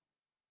triggers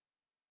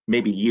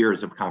maybe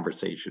years of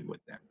conversation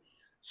with them.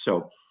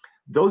 So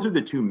those are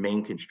the two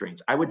main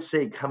constraints. I would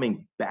say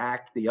coming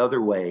back the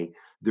other way,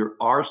 there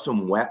are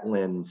some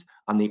wetlands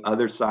on the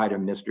other side of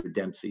Mr.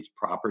 Dempsey's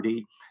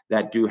property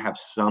that do have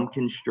some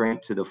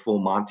constraint to the full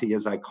Monty,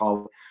 as I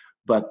call it.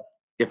 But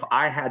if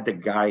I had to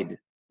guide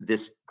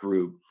this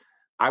group,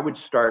 I would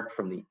start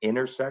from the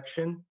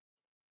intersection,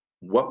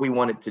 what we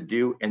want it to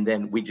do, and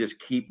then we just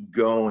keep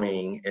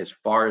going as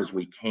far as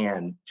we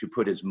can to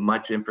put as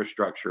much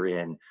infrastructure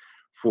in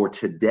for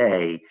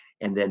today,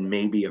 and then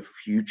maybe a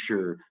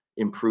future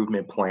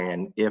improvement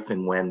plan if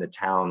and when the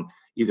town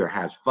either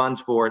has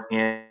funds for it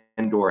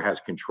and or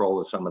has control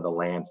of some of the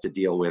lands to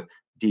deal with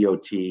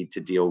DOT, to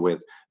deal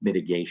with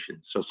mitigation.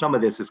 So some of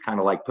this is kind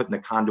of like putting a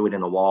conduit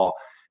in the wall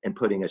and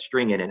putting a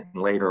string in it,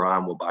 and later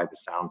on we'll buy the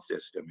sound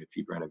system if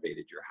you've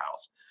renovated your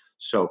house.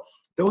 So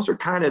those are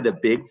kind of the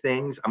big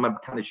things. I'm gonna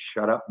kind of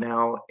shut up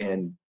now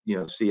and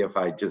see if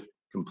I just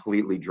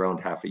completely droned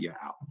half of you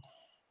out.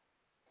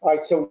 All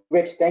right, so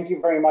Rich, thank you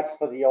very much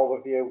for the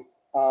overview.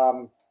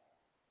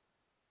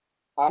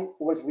 I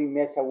was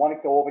remiss. I want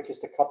to go over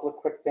just a couple of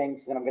quick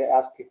things, and I'm going to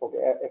ask people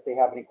if they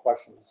have any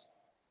questions.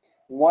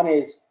 One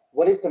is,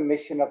 what is the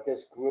mission of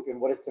this group,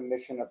 and what is the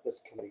mission of this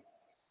committee?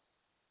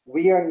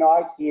 We are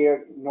not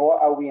here,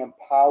 nor are we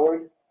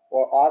empowered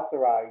or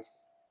authorized.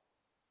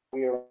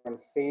 We are in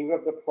favor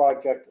of the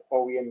project,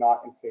 or we are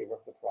not in favor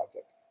of the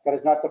project. That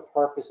is not the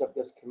purpose of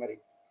this committee.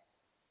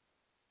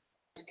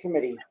 This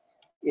committee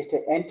is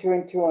to enter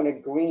into an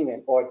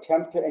agreement or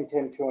attempt to enter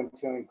into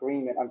an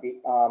agreement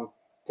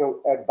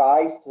to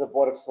advise to the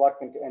Board of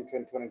Selectmen to enter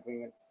into an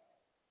agreement,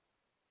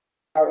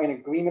 are in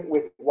agreement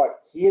with what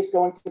he is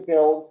going to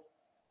build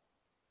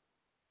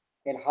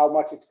and how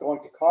much it's going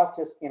to cost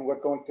us, and we're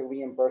going to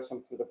reimburse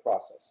him through the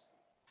process.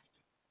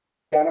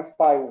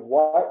 Identify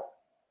what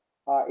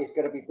is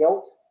going to be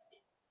built,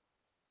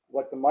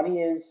 what the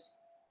money is,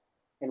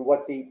 and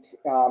what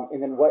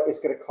and then what is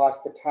going to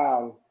cost the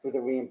town through the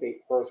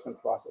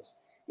reimbursement process.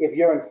 If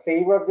you're in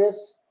favor of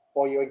this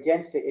or you're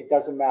against it, it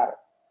doesn't matter.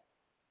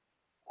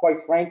 Quite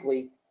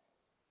frankly,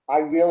 I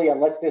really,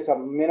 unless there's a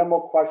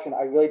minimal question,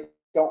 I really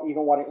don't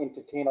even want to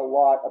entertain a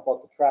lot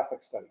about the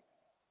traffic study.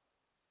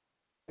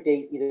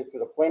 Date either through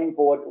the planning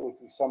board or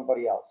through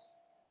somebody else.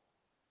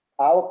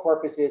 Our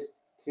purpose is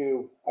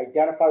to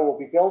identify what will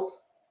be built,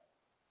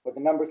 what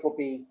the numbers will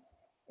be,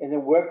 and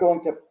then we're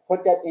going to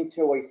put that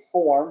into a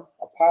form,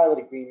 a pilot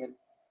agreement.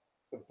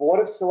 The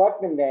Board of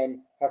Selectmen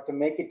then have to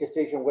make a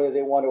decision whether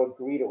they want to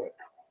agree to it.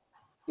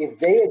 If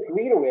they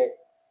agree to it,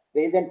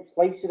 they then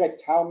place it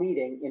at town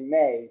meeting in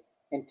May,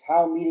 and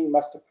town meeting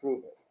must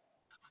approve it.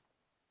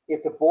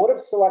 If the Board of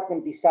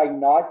Selectmen decide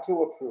not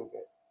to approve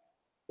it,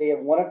 they have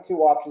one of two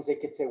options. They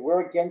could say,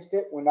 we're against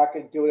it, we're not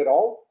going to do it at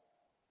all,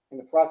 and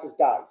the process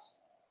dies.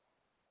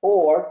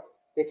 Or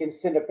they can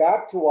send it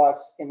back to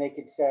us and they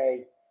could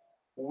say,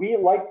 we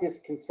like this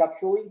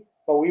conceptually,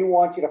 but we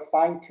want you to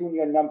fine tune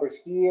your numbers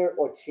here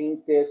or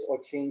change this or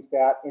change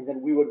that, and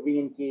then we would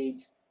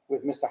re-engage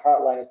with Mr.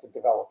 Hartline as the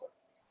developer.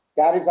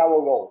 That is our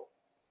role.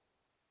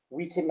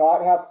 We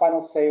cannot have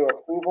final say or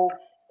approval.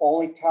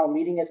 Only town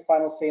meeting has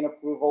final say and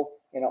approval,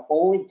 and it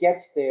only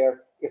gets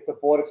there if the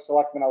Board of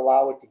Selectmen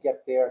allow it to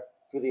get there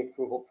through the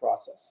approval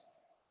process.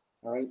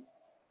 All right.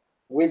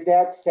 With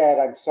that said,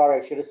 I'm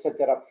sorry, I should have said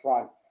that up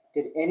front.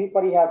 Did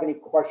anybody have any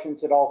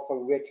questions at all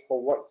for Rich for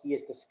what he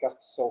has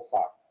discussed so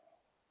far?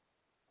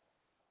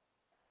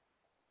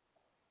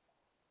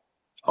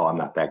 Oh, I'm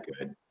not that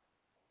good.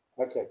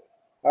 Okay.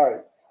 All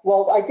right.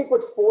 Well, I think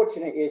what's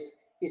fortunate is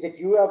that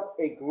you have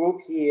a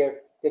group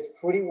here that's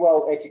pretty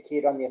well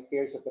educated on the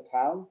affairs of the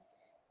town.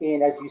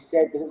 And as you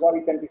said, this has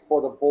already been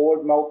before the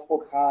board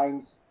multiple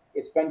times.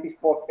 It's been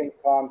before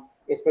FinCom.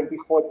 It's been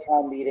before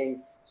town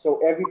meeting.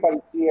 So everybody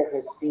here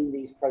has seen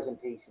these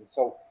presentations.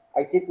 So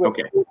I think we're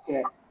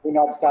fortunate we're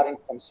not starting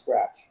from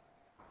scratch.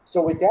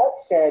 So with that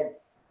said,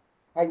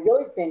 I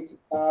really think,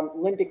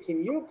 Linda,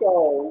 can you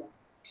go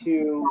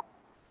to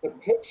the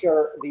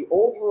picture, the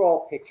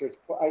overall picture?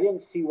 I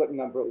didn't see what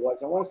number it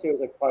was. I want to say it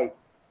was like probably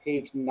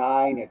page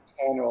 9 or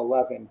 10 or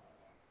 11.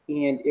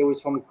 And it was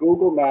from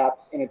Google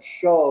Maps, and it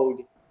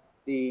showed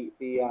the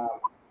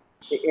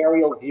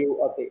aerial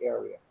view of the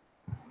area.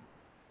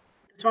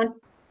 This one?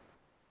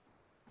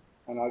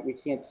 And we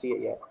can't see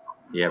it yet.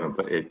 You haven't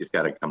put it, it's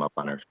got to come up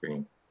on our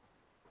screen.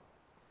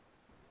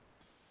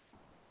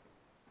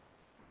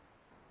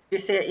 You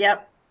see it?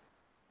 Yep.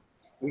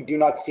 We do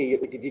not see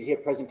it. Did you hear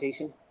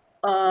presentation?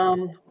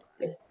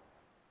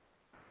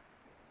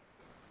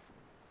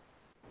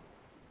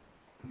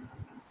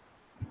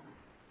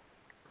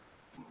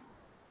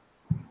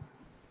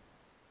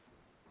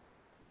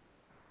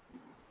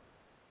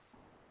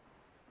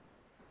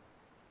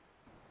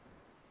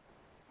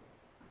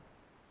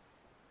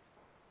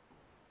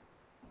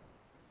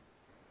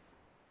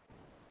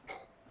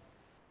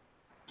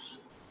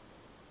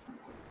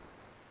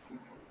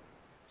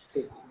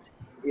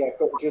 Yeah,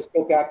 just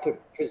go back to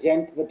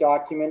present the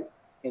document,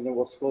 and then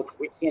we'll scroll.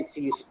 We can't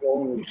see you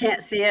scrolling. You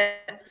can't see it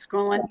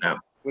scrolling? No,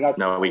 We're not.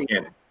 no, we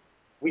can't.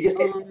 We just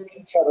can't see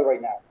each other right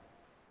now.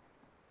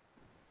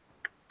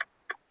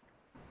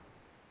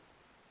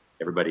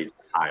 Everybody's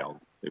tiled.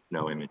 There's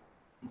no image.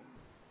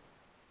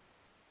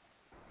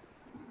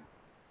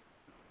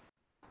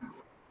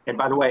 And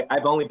by the way,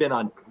 I've only been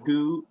on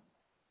 2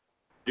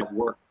 that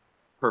work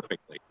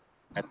perfectly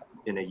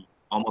in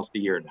almost a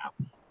year now.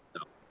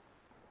 So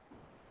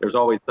there's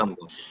always some.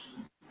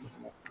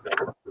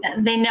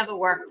 They never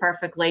work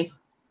perfectly.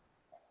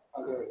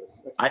 Oh, there it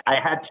is. Okay. I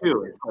had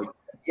 2. It's like,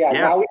 Yeah,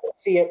 now we can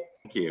see it.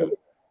 thank you.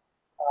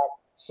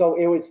 So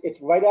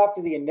it's right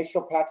after the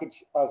initial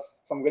package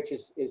from Rich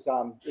is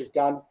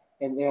done,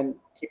 and then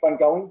keep on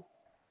going.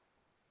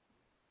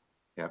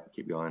 Yeah,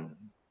 keep going.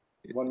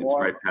 One It's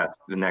more. right past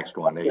the next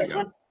one. There you This go.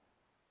 one?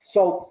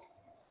 So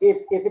if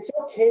it's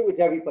okay with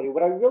everybody,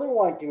 what I really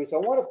want to do is I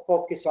want to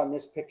focus on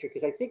this picture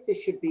because I think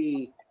this should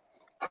be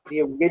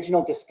the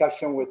original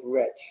discussion with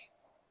Rich.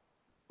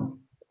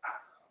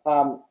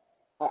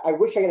 I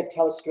wish I had a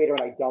telestrator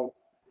and I don't.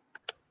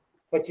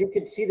 But you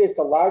can see there's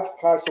the large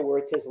parcel where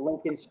it says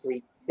Lincoln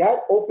Street.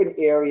 That open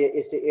area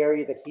is the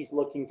area that he's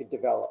looking to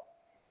develop.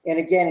 And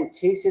again, in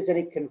case there's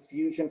any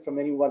confusion from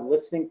anyone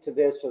listening to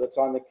this or that's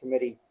on the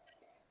committee,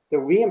 the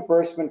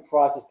reimbursement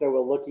process that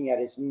we're looking at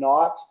is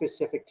not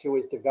specific to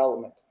his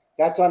development.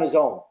 That's on his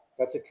own.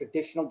 That's a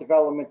traditional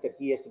development that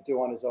he has to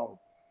do on his own.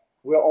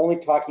 We're only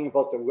talking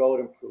about the road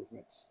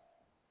improvements.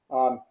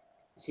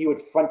 He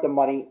would front the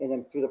money, and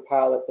then through the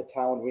pilot, the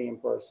town would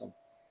reimburse him.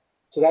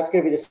 So that's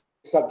going to be the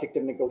subject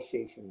of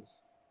negotiations.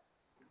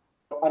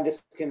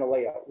 understand the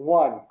layout.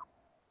 One,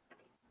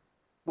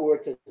 where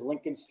it says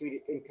Lincoln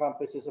Street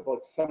encompasses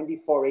about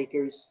 74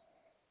 acres.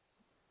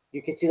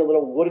 You can see the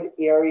little wooded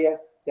area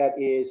that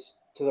is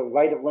to the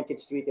right of Lincoln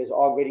Street. There's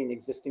already an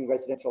existing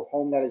residential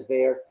home that is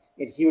there,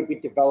 and he would be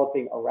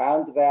developing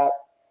around that.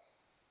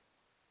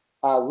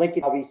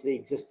 Lincoln obviously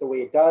exists the way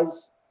it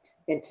does.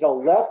 And to the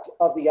left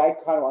of the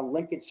icon on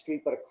Lincoln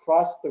Street, but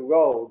across the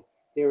road,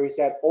 there is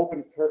that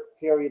open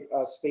period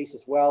space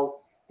as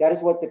well. That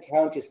is what the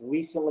town just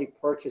recently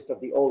purchased of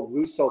the old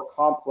Russo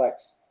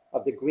complex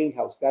of the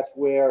greenhouse. That's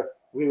where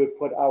we would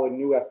put our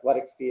new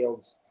athletic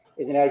fields.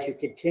 And then as you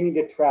continue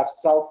to travel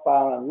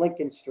southbound on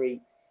Lincoln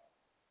Street,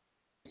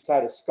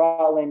 side of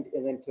Scotland,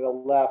 and then to the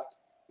left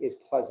is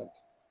Pleasant.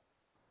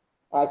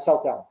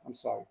 South Elm, I'm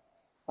sorry.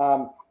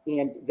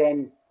 And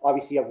then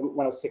obviously you have Route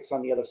 106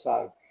 on the other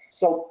side.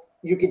 So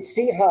you can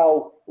see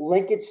how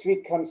Lincoln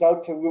Street comes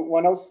out to Route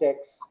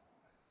 106,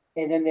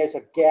 and then there's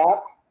a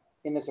gap,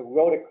 and there's a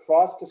road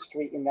across the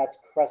street, and that's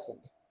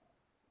Crescent.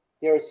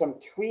 There are some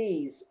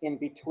trees in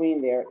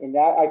between there, and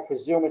that I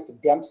presume is the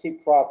Dempsey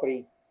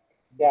property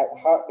that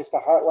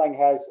Mr. Hartline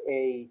has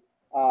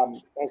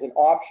an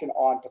option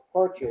on to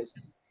purchase.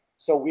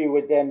 So we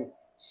would then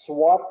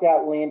swap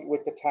that land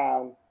with the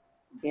town,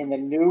 and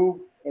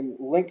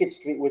Lincoln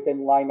Street would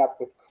then line up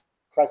with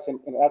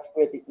Crescent, and that's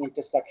where the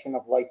intersection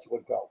of lights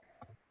would go.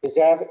 Does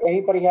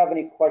anybody have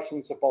any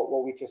questions about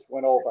what we just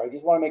went over? I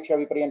just want to make sure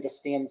everybody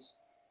understands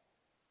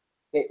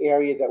the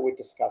area that we're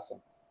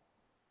discussing.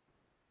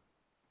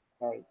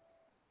 All right.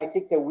 I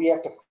think that we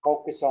have to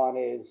focus on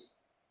is,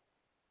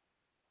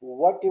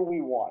 what do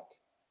we want?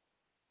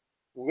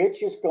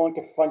 Rich is going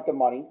to front the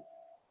money.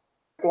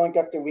 We're going to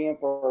have to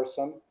reimburse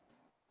him.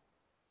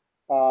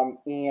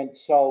 And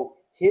so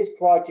his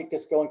project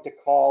is going to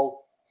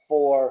call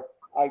for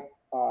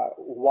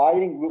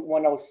widening Route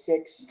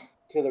 106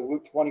 to the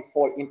Route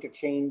 24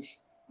 interchange,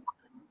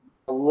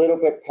 a little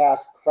bit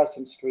past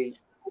Crescent Street,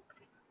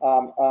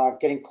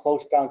 getting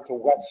close down to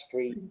West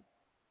Street.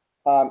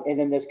 And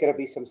then there's going to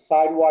be some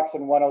sidewalks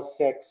on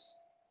 106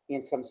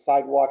 and some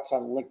sidewalks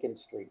on Lincoln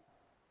Street.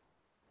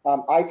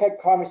 I've had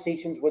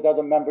conversations with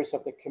other members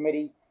of the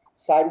committee.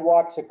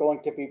 Sidewalks are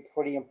going to be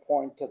pretty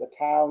important to the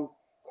town.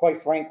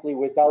 Quite frankly,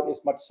 without as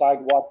much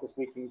sidewalk as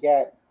we can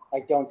get, I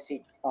don't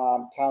see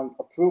town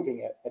approving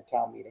it at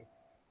town meeting.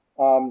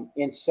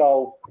 And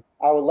so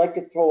I would like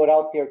to throw it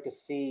out there to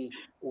see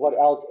what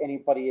else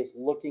anybody is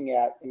looking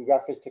at in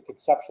reference to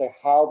conceptually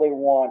how they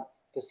want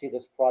to see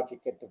this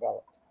project get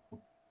developed.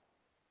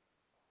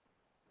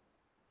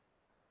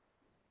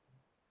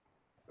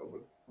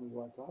 You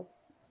want to talk?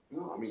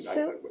 No, I mean,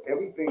 So-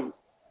 everything,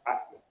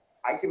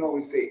 I can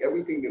only say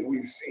everything that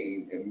we've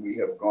seen and we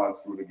have gone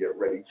through to get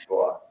ready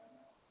for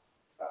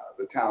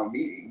the town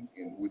meeting,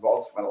 and we've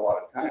all spent a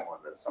lot of time on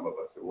this, some of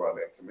us who were on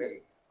that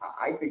committee.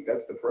 I think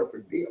that's the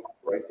perfect deal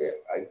right there.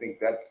 I think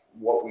that's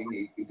what we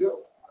need to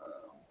do.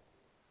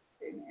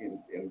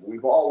 And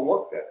we've all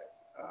looked at it.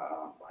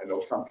 I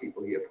know some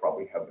people here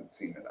probably haven't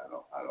seen it.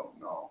 I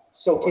don't know.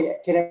 So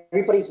can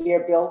everybody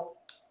hear Bill?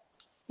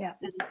 Yeah.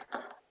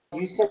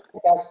 You said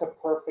that's the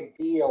perfect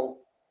deal.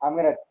 I'm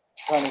going to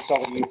turn this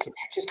over to you. Can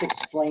you just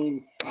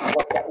explain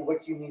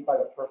what you mean by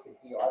the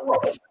perfect deal?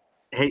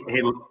 Hey,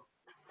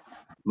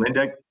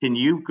 Linda, can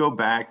you go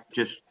back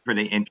just for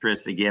the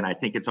interest? Again, I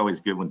think it's always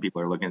good when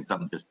people are looking at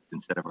something just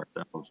instead of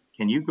ourselves.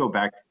 Can you go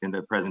back in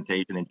the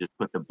presentation and just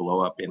put the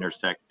blow up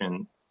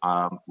intersection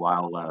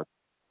while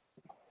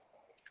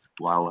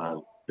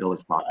Bill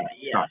is talking?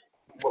 Yeah.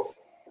 Well,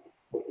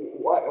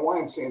 why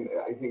I'm saying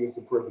that I think it's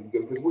the perfect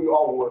deal, because we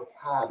all worked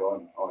hard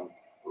on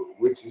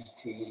Rich's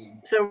team.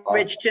 So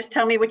Rich, just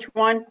tell me which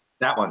one.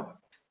 That one.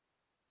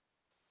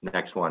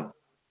 Next one.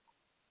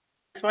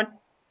 This one?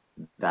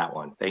 That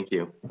one. Thank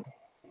you.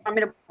 Want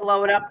me to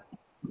blow it up?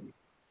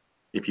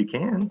 If you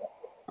can.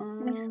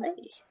 Let me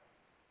see.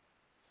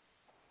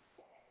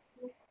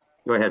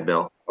 Go ahead,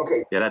 Bill.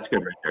 Okay. Yeah, that's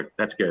good right there.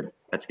 That's good.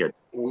 That's good.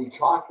 We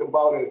talked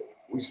about it.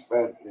 We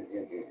spent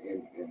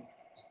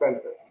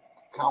spent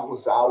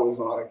countless hours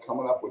on it,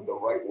 coming up with the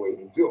right way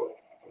to do it.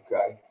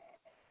 Okay.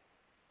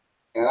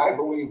 And I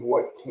believe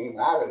what came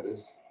out of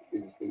this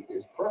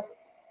is perfect.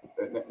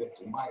 That's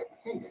in my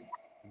opinion.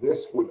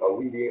 This would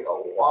alleviate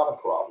a lot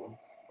of problems.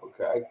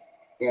 Okay.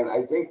 And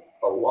I think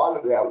a lot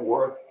of that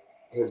work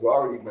has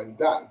already been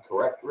done.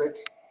 Correct, Rich?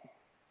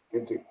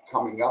 Into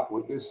coming up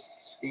with this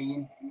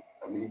scheme.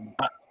 I mean.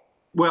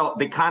 Well,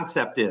 the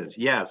concept is,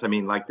 yes, I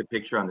mean, like the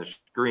picture on the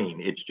screen,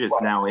 it's just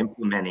Right. now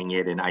implementing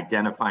it and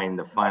identifying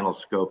the final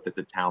scope that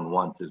the town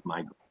wants is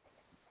my goal,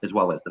 as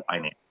well as the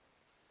finance.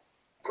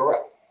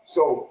 Correct.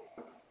 So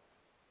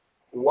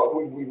what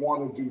would we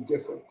want to do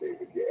different,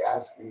 David? You're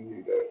asking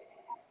me to,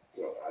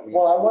 I mean.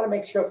 Well, I want to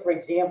make sure, for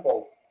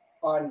example,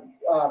 on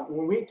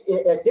when we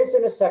at this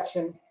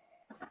intersection,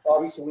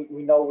 obviously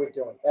we know what we're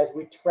doing. As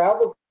we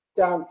travel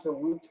down to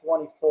Route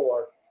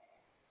 24,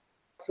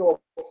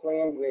 actual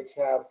plan which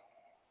have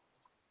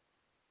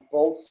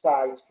both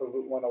sides for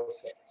Route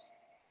 106.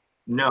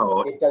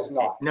 No, It does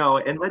not. no,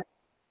 and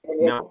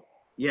no,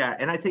 yeah,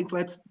 and I think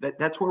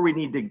that's where we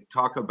need to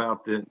talk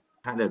about the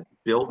kind of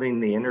building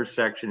the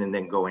intersection and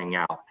then going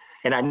out.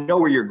 And I know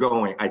where you're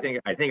going. I think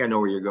I know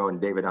where you're going,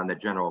 David, on the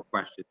general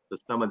question. So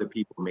some of the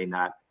people may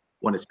not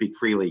want to speak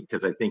freely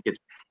because I think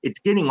it's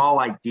getting all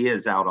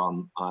ideas out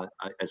on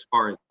as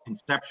far as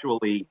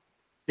conceptually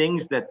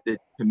things that the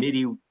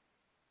committee,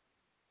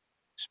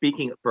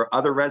 speaking for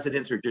other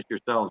residents or just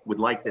yourselves, would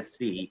like to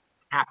see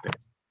happen.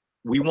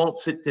 We won't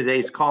sit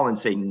today's call and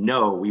say,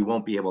 no, we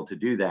won't be able to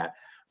do that.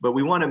 But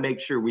we want to make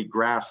sure we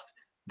grasp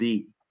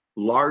the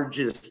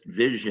largest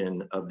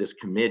vision of this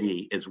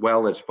committee, as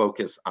well as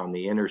focus on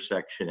the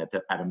intersection at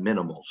a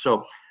minimal.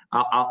 So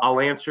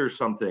I'll answer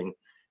something,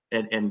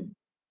 and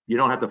you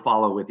don't have to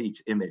follow with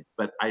each image,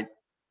 but I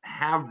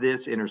have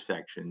this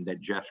intersection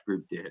that Jeff's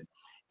group did.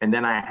 And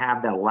then I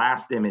have that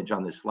last image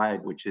on the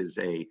slide, which is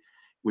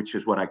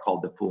what I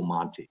called the full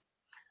Monty.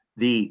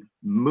 The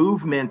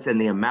movements and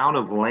the amount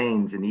of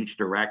lanes in each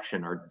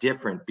direction are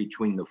different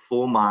between the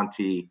full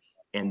Monty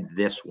and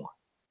this one.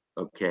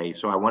 Okay,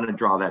 so I want to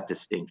draw that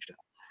distinction.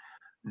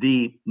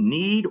 The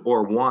need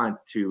or want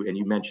to, and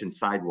you mentioned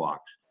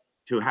sidewalks,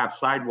 to have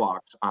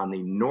sidewalks on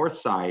the north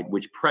side,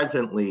 which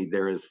presently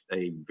there is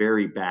a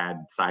very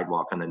bad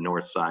sidewalk on the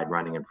north side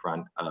running in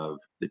front of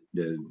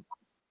the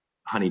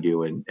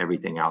Honeydew and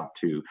everything out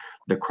to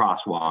the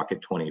crosswalk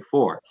at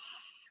 24.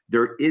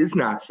 There is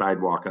not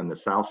sidewalk on the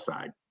south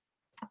side.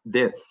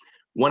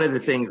 One of the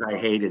things I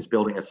hate is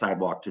building a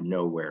sidewalk to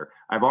nowhere.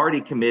 I've already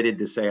committed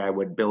to say I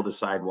would build a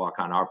sidewalk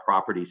on our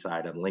property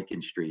side on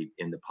Lincoln Street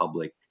in the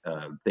public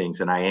things,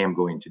 and I am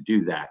going to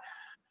do that.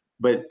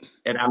 But,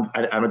 and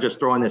I'm just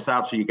throwing this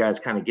out so you guys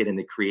kind of get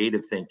into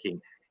creative thinking.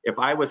 If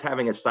I was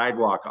having a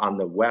sidewalk on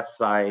the west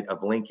side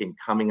of Lincoln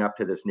coming up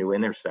to this new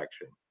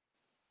intersection,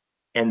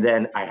 and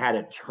then I had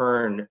to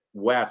turn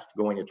west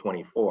going to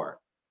 24,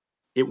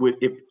 it would,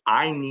 if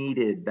I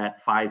needed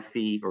that 5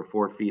 feet or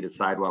 4 feet of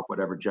sidewalk,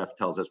 whatever Jeff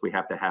tells us we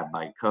have to have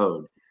by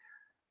code,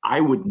 I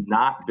would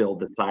not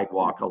build the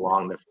sidewalk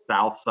along the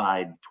south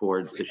side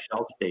towards the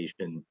Shell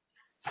station,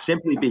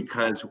 simply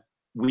because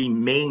we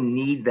may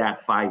need that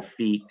 5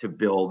 feet to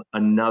build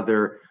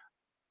another,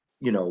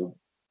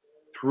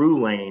 through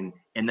lane,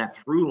 and that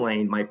through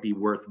lane might be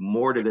worth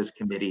more to this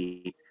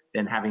committee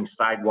than having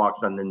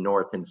sidewalks on the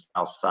north and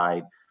south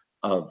side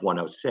of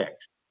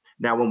 106.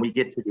 Now, when we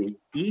get to the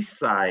east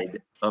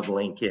side of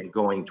Lincoln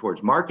going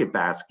towards Market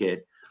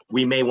Basket,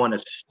 we may want to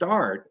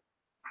start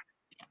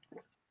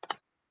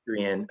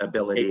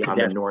ability on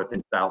the north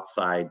and south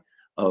side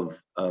of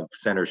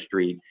Center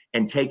Street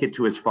and take it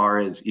to as far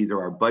as either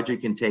our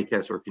budget can take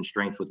us or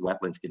constraints with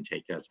wetlands can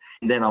take us,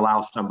 and then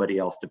allow somebody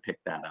else to pick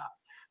that up.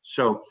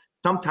 So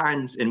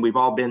sometimes, and we've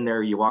all been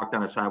there, you walk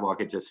down a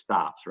sidewalk, it just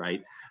stops,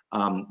 right?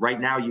 Right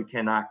now, you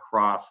cannot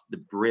cross the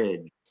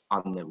bridge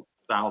on the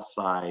south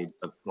side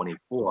of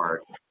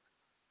 24,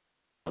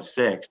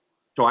 6.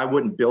 So I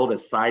wouldn't build a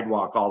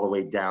sidewalk all the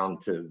way down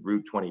to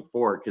Route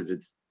 24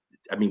 because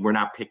we're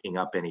not picking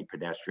up any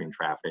pedestrian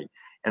traffic.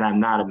 And I'm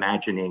not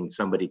imagining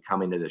somebody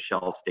coming to the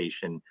Shell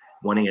station,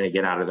 wanting to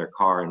get out of their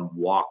car and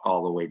walk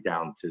all the way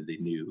down to the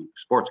new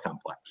sports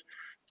complex.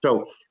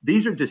 So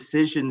these are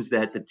decisions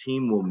that the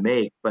team will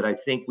make, but I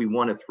think we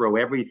want to throw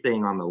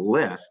everything on the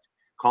list,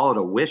 call it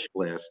a wish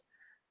list.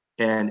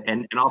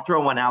 And I'll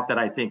throw one out that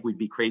I think would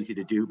be crazy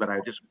to do, but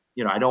I just,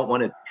 I don't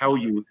want to tell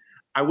you,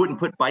 I wouldn't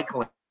put bike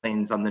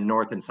lanes on the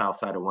north and south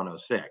side of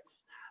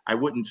 106. I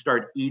wouldn't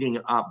start eating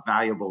up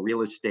valuable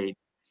real estate.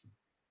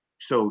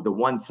 So the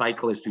one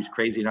cyclist who's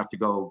crazy enough to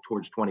go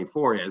towards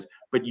 24 is,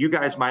 but you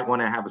guys might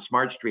want to have a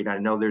smart street. I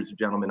know there's a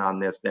gentleman on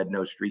this that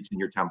knows streets in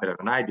your town better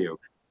than I do.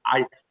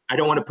 I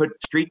don't want to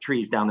put street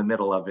trees down the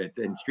middle of it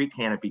and street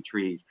canopy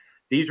trees.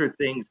 These are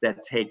things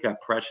that take up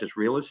precious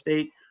real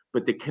estate,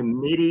 but the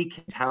committee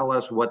can tell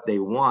us what they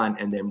want,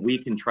 and then we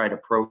can try to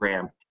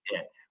program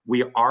it.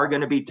 We are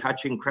going to be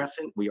touching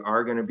Crescent. We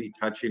are going to be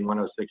touching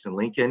 106 and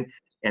Lincoln.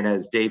 And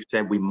as Dave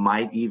said, we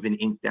might even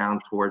ink down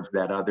towards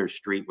that other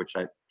street, which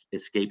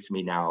escapes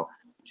me now,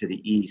 to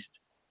the east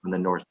on the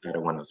north side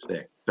of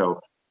 106. So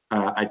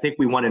I think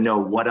we want to know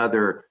what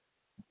other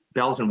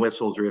bells and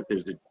whistles, or if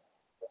there's a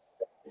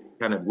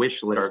kind of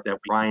wish list that we're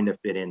trying to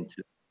fit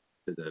into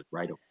the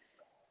right of way.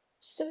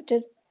 So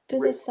do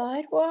the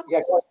sidewalks? Yeah,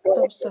 go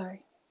ahead. Oh,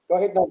 sorry. Go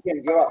ahead, no,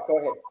 Jim, you're up. Go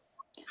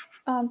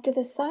ahead. Do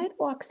the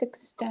sidewalks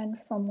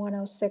extend from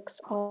 106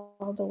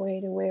 all the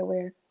way to where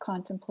we're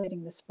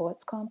contemplating the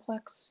sports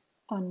complex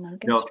on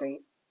Lincoln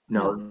Street?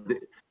 No,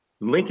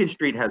 Lincoln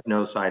Street has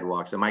no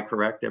sidewalks. Am I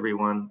correct,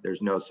 everyone?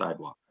 There's no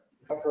sidewalk.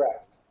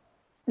 Correct.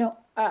 No,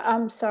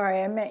 I'm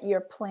sorry. I meant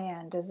your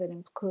plan. Does it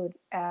include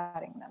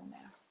adding them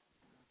there?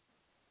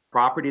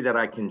 Property that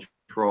I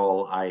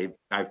control,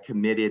 I've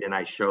committed, and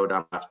I showed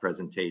on last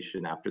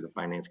presentation after the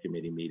finance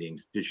committee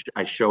meetings,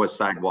 I show a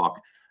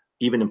sidewalk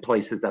even in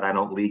places that I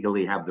don't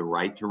legally have the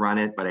right to run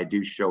it, but I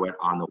do show it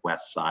on the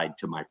west side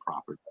to my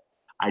property.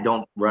 I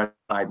don't run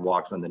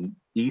sidewalks on the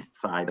east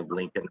side of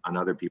Lincoln on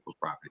other people's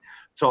property.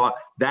 So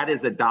that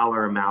is a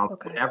dollar amount,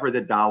 okay. Whatever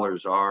the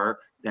dollars are,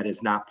 that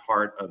is not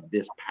part of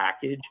this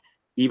package,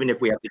 even if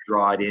we have to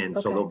draw it in.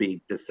 Okay. So there'll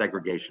be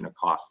desegregation of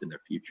cost in the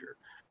future.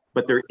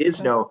 But there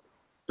is no,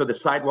 So the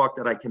sidewalk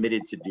that I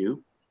committed to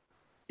do,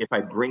 if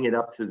I bring it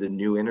up to the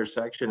new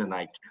intersection and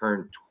I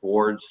turn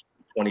towards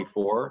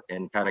 24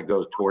 and kind of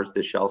goes towards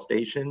the Shell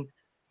station,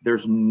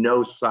 there's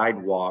no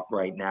sidewalk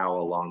right now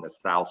along the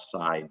south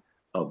side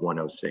of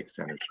 106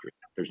 Center Street.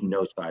 There's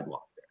no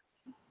sidewalk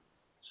there.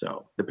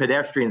 So the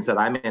pedestrians that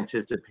I'm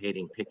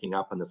anticipating picking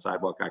up on the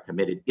sidewalk I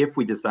committed, if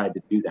we decide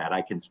to do that,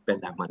 I can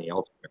spend that money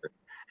elsewhere.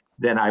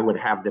 Then I would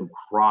have them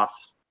cross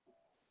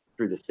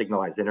through the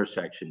signalized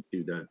intersection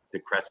to the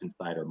Crescent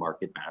side or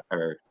Market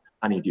or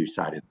Honeydew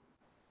side.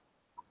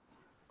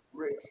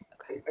 Rich,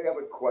 I have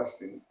a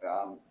question.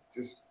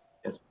 Just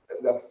Yes.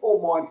 the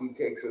full Monty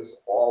takes us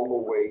all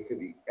the way to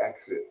the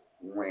exit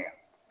ramp,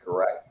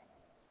 correct?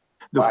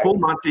 The full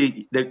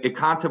Monty,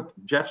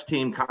 Jeff's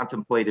team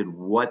contemplated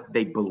what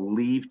they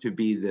believe to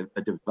be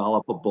a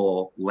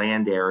developable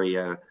land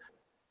area,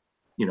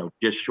 you know,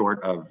 just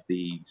short of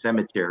the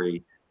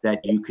cemetery,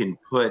 that you can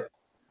put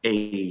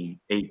a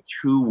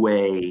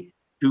two-way,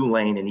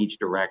 two-lane in each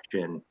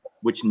direction,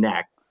 which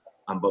neck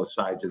on both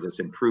sides of this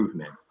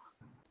improvement.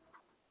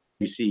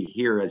 You see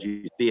here, as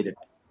you see it,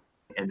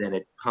 and then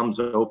it comes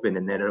open,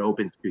 and then it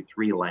opens to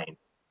 3-lane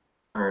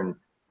turn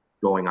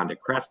going onto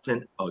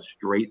Crescent, a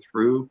straight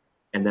through,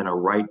 and then a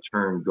right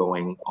turn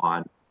going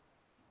on.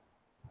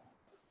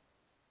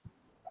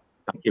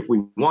 If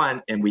we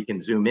want, and we can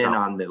zoom in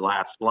on the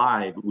last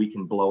slide, we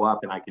can blow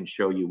up and I can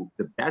show you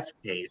the best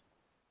case.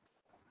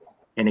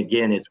 And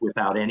again, it's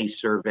without any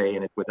survey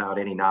and it's without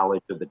any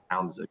knowledge of the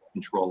town's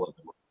control of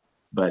the road.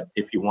 But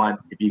if you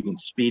want, if you can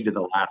speed to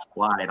the last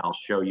slide, I'll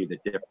show you the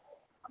difference.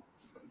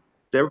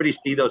 Does everybody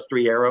see those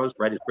 3 arrows,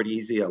 right? It's pretty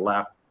easy, a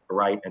left, a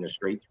right, and a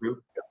straight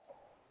through.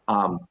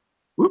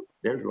 Whoop,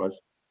 there it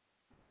was.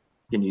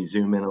 Can you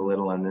zoom in a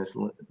little on this?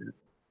 A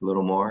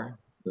little more,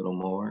 little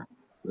more,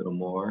 little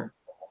more,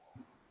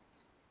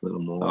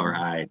 little more. All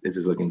right, this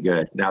is looking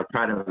good. Now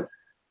try to,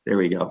 there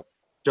we go.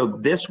 So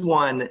this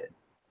one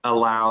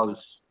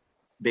allows,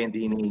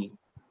 Bandini,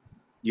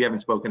 you haven't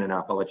spoken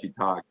enough, I'll let you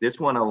talk. This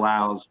one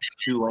allows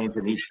 2 lanes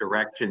in each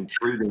direction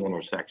through the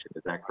intersection,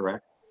 is that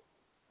correct?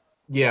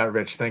 Yeah,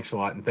 Rich, thanks a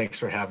lot, and thanks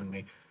for having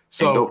me.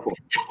 So,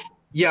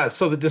 yeah,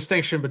 so the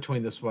distinction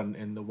between this one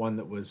and the one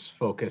that was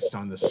focused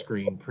on the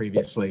screen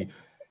previously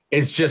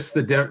is just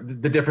the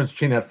difference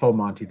between that full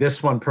Monty.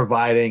 This one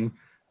providing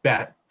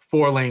that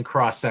 4-lane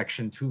cross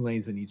section, 2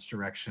 lanes in each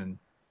direction,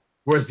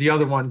 whereas the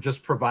other one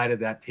just provided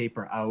that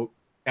taper out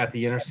at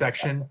the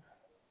intersection.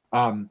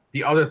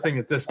 The other thing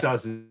that this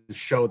does is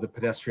show the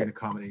pedestrian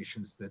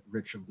accommodations that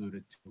Rich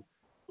alluded to.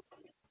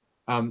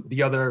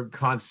 The other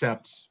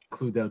concepts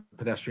include the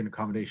pedestrian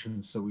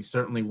accommodations, so we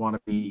certainly want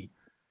to be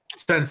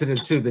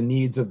sensitive to the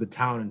needs of the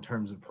town in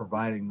terms of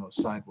providing those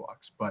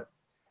sidewalks. But,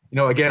 you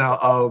know, again,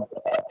 I'll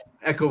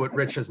echo what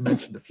Rich has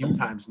mentioned a few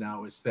times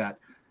now, is that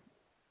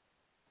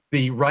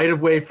the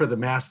right-of-way for the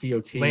Mass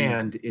DOT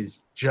land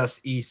is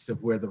just east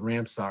of where the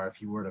ramps are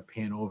if you were to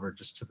pan over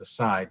just to the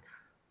side.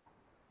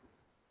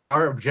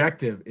 Our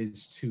objective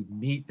is to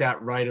meet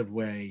that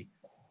right-of-way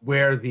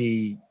where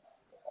the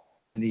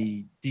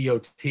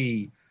DOT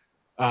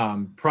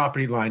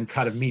property line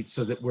kind of meets,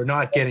 so that we're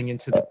not getting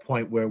into the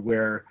point where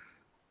we're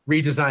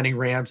redesigning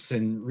ramps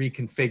and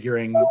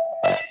reconfiguring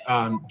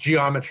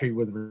geometry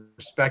with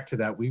respect to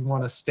that. We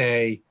want to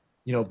stay,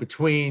 you know,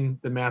 between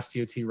the Mass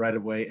DOT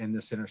right-of-way and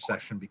this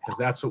intersection, because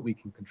that's what we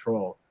can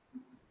control.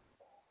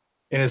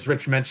 And as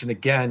Rich mentioned,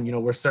 again, you know,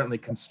 we're certainly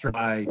constrained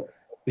by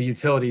the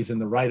utilities in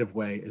the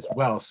right-of-way as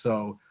well.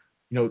 So,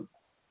 you know,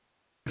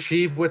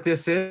 achieve what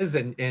this is,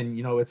 and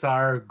you know, it's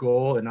our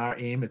goal and our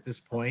aim at this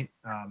point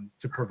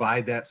to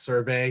provide that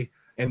survey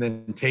and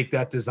then take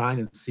that design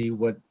and see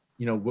what,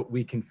 you know, what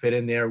we can fit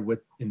in there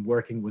with in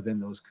working within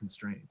those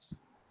constraints.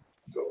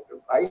 So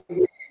if I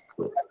hear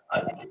you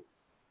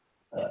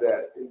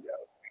that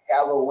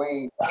have a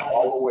lane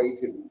all the way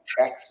to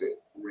the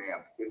exit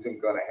ramp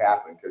isn't going to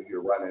happen because you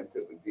run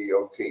into the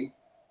DOT.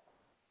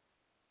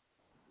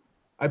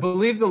 I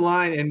believe the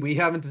line, and we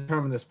haven't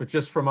determined this, but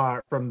just from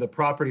the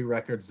property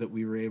records that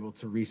we were able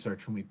to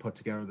research when we put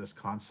together this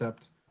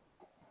concept,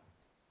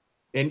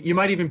 and you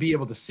might even be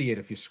able to see it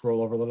if you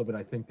scroll over a little bit.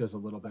 I think there's a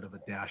little bit of a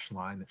dashed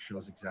line that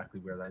shows exactly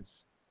where that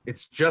is.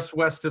 It's just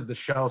west of the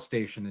Shell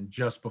station and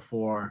just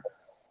before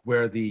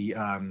where the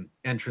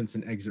entrance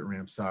and exit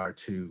ramps are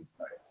to.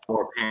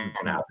 Or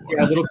Panama.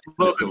 Yeah, a little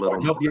Nope,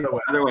 the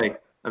other way.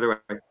 Other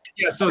way.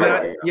 Yeah, so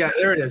that, yeah,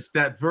 there it is.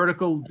 That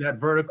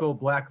vertical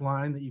black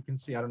line that you can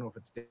see. I don't know if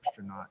it's dashed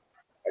or not.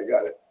 I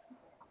got it.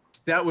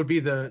 That would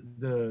be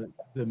the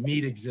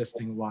meet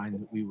existing line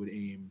that we would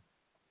aim,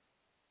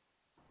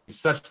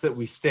 such that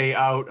we stay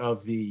out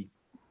of the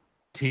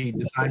T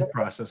design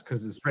process.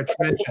 Because as Rich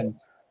mentioned,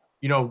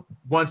 you know,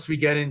 once we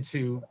get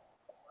into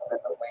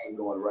lane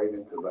going right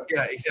into the,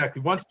 yeah,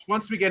 exactly.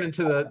 Once we get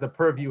into the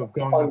purview of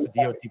going into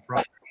DOT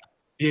property,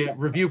 the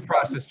review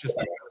process just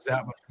becomes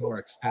that much more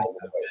extensive.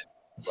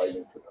 right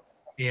into the,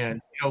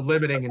 And, you know,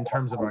 limiting in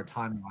terms of our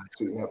timeline.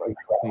 so you have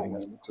a lane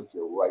that took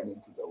you right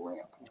into the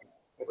ramp.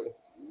 But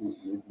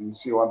you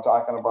see what I'm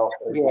talking about?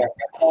 Yeah,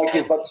 I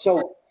do. But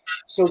so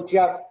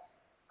Jeff,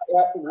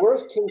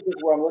 Worst cases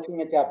where I'm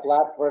looking at that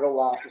black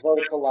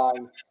vertical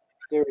line,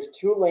 there is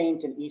 2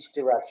 lanes in each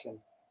direction.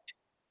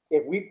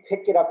 If we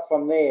pick it up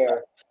from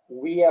there,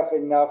 we have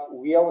enough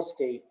real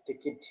estate to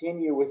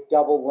continue with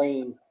double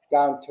lane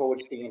down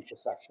towards the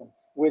intersection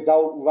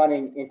without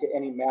running into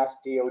any Mass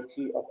DOT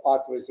of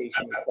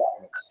authorization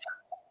requirements.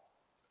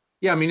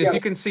 Yeah, I mean, as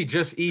you can see,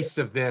 just east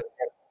of that,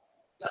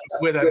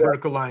 where that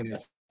vertical line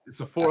is, it's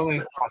a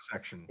 4-lane cross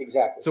section.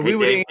 Exactly. So Hey, we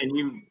would Dave,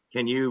 aim,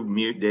 can you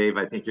mute Dave?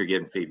 I think you're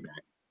getting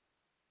feedback.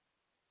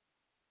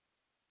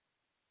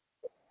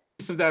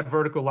 east of that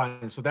vertical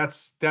line. So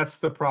that's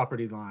the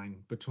property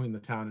line between the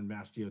town and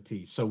Mass DOT.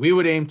 So we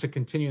would aim to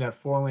continue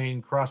that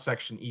 4-lane cross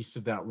section east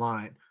of that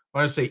line.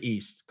 When I say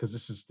east, because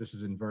this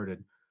is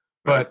inverted,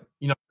 Right. but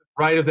you know,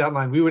 right of that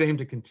line, we would aim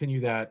to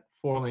continue that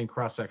 4-lane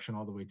cross section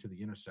all the way to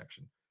the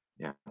intersection.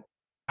 Yeah.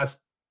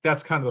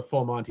 That's kind of the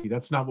full Monty.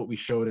 That's not what we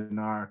showed in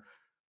our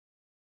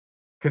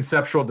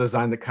conceptual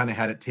design that kind of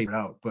had it tapered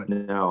out. But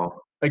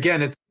No.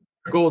 again, it's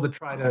a goal to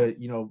try to,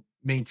 you know,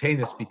 maintain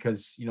this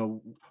because, you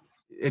know,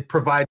 it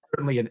provides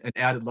certainly an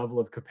added level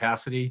of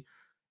capacity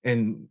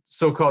and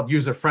so-called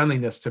user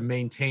friendliness to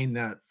maintain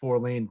that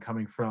 4-lane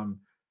coming from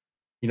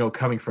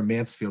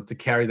Mansfield, to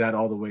carry that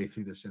all the way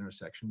through this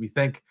intersection. We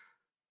think,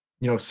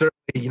 you know, certainly,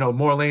 you know,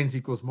 more lanes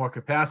equals more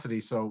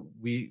capacity. So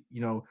we,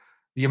 you know,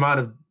 the amount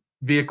of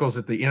vehicles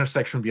at the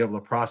intersection will be able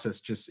to process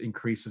just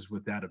increases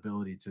with that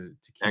ability to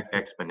keep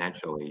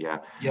Exponentially, yeah.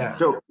 Yeah.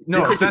 So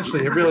No,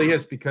 essentially it really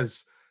is,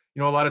 because,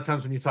 you know, a lot of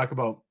times when you talk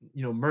about,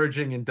 you know,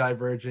 merging and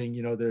diverging,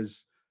 you know,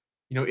 there's,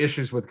 you know,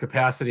 issues with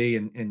capacity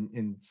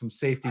and some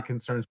safety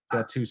concerns with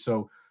that too.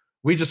 So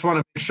we just want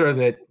to make sure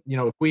that, you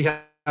know, if we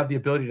have the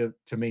ability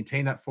to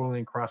maintain that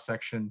 4-lane cross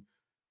section,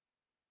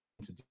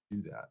 to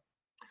do that.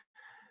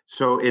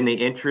 So in the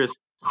interest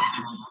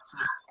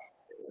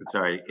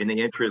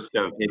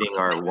of hitting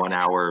our 1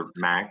 hour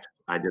max,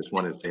 I just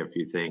want to say a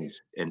few things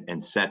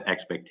and set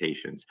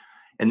expectations.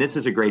 And this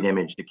is a great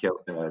image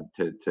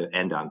to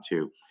end on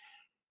too.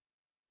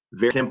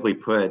 Very simply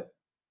put,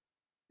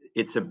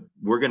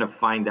 we're going to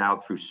find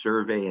out through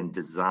survey and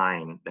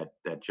design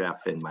that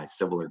Jeff and my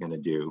civil are going to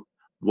do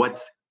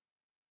what's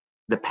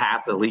the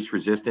path of least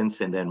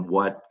resistance, and then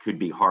what could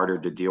be harder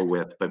to deal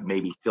with but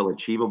maybe still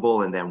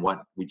achievable, and then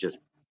what we just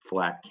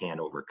flat can't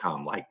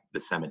overcome, like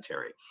the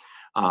cemetery.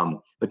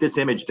 But this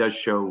image does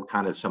show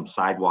kind of some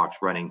sidewalks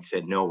running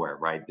to nowhere,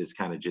 right? This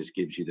kind of just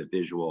gives you the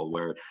visual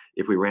where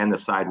if we ran the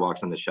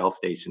sidewalks on the Shell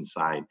station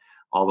side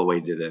all the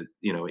way to the,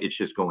 you know, it's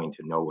just going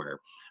to nowhere.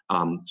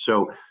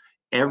 So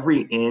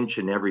every inch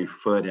and every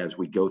foot as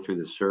we go through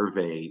the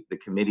survey, the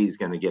committee is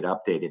going to get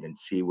updated and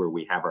see where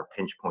we have our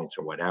pinch points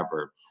or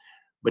whatever.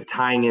 But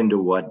tying into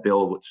what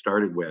Bill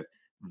started with,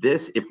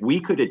 this, if we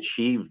could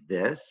achieve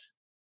this,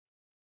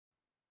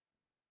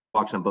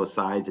 walks on both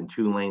sides and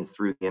 2 lanes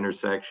through the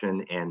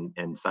intersection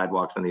and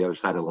sidewalks on the other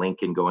side of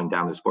Lincoln going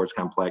down the sports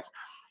complex,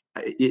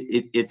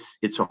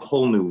 it's a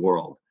whole new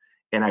world.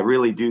 And I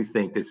really do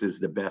think this is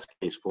the best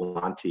case for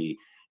Monty,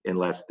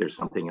 unless there's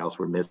something else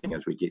we're missing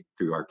as we get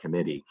through our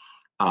committee.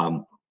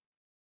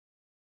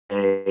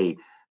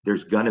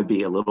 There's going to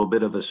be a little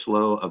bit of a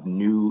slow of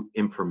new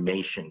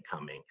information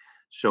coming.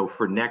 So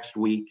for next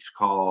week's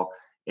call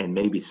and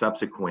maybe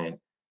subsequent,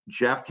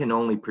 Jeff can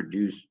only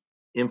produce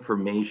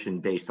information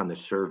based on the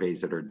surveys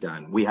that are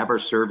done. We have our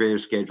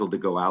surveyors scheduled to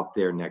go out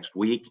there next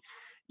week.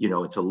 You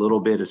know, it's a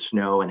little bit of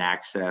snow and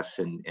access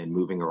and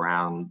moving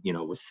around, you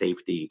know, with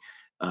safety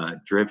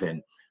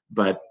driven,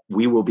 but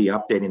we will be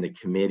updating the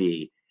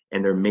committee,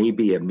 and there may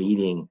be a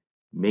meeting,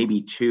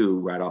 maybe 2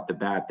 right off the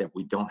bat, that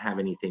we don't have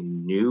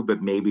anything new,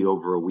 but maybe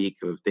over a week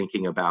of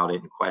thinking about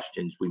it and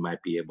questions, we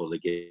might be able to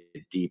get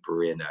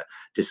deeper in a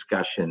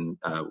discussion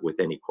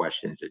with any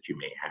questions that you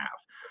may have.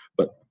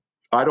 But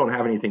I don't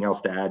have anything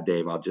else to add,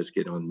 Dave. I'll just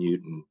get on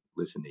mute and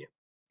listen to you.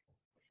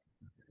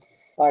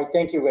 All right,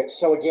 thank you, Rich.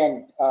 So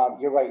again,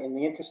 you're right. In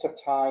the interest of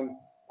time,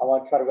 I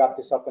want to try to wrap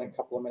this up in a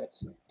couple of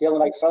minutes.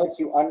 Dylan, I saw that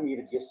you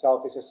unmuted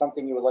yourself. Is there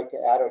something you would like to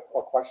add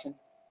or question?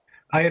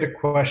 I had a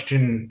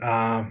question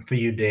for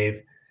you,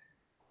 Dave.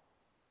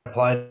 I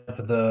applied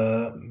for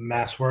the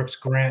MassWorks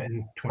grant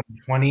in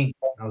 2020.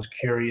 I was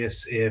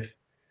curious if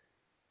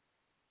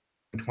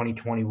in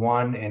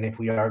 2021, and if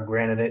we are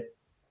granted it,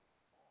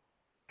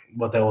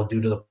 what that will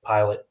do to the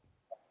pilot.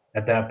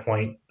 At that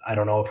point, I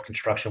don't know if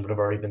construction would have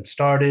already been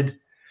started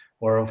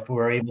or if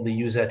we're able to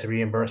use that to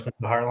reimbursement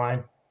the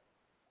Heartline.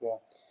 Yeah.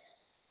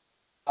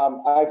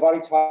 I've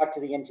already talked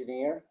to the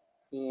engineer,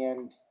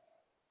 and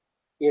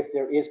if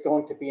there is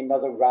going to be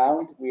another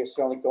round, we are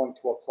certainly going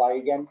to apply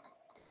again.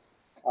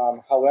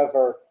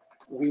 However,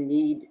 we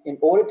need, in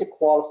order to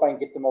qualify and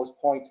get the most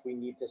points, we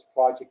need this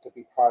project to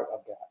be part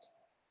of that.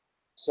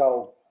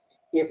 So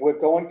if we're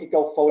going to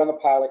go forward on the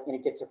pilot and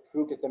it gets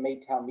approved at the May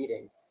town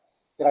meeting,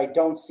 then I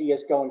don't see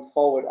us going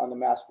forward on the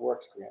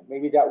MassWorks grant.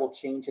 Maybe that will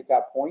change at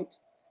that point.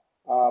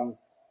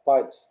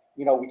 But,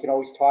 you know, we can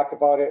always talk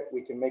about it.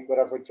 We can make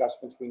whatever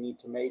adjustments we need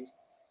to make.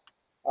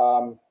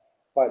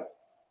 But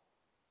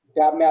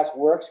that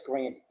MassWorks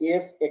grant,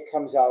 if it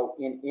comes out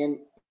if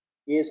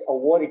is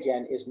award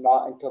again is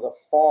not until the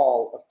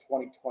fall of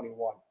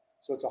 2021.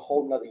 So it's a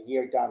whole nother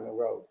year down the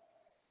road.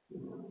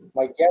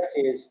 My guess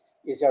is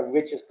that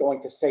Rich is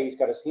going to say, he's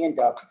got his hand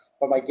up,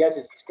 but my guess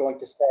is he's going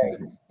to say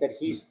that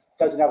he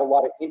doesn't have a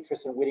lot of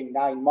interest in waiting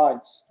 9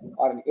 months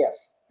on an if.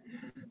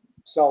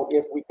 So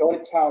if we go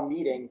to town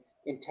meeting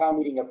and town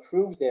meeting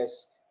approves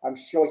this, I'm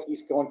sure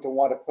he's going to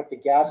want to put the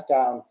gas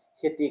down,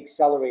 hit the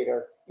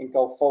accelerator, and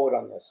go forward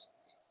on this.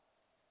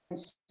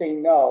 Say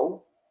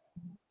no,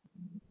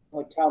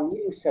 when town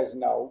meeting says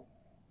no,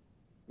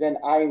 then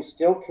I am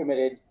still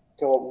committed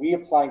to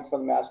reapplying for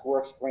the Mass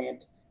Works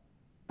grant,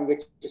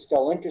 which is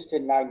still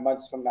interested 9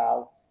 months from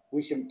now.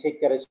 We should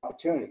take that as an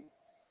opportunity.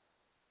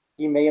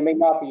 He may or may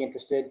not be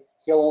interested.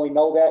 He'll only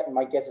know that, and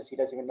my guess is he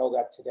doesn't even know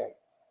that today.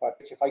 But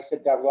if I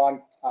said that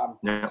wrong,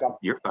 No,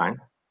 you're fine.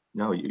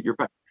 No, you're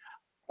fine.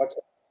 Okay.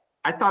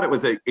 I thought it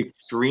was an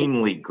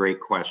extremely great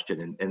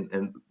question.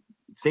 And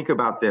think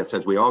about this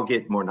as we all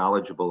get more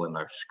knowledgeable in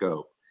our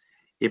scope.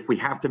 If we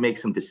have to make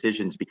some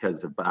decisions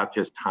because of not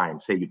just time,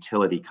 say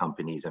utility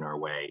companies in our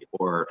way,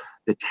 or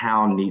the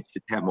town needs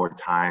to have more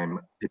time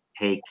to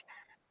take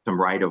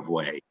some right of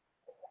way,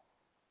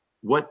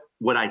 what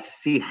I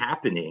see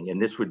happening,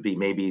 and this would be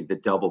maybe the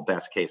double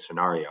best case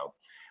scenario,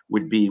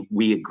 would be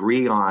we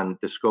agree on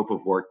the scope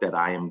of work that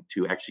I am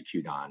to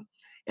execute on,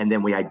 and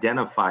then we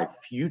identify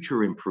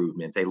future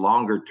improvements, a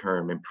longer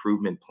term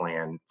improvement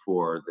plan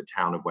for the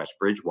town of West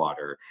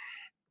Bridgewater,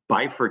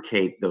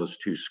 bifurcate those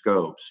two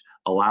scopes,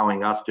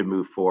 allowing us to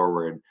move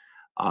forward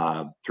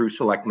through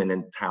selectmen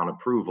and town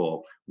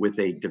approval with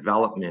a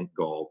development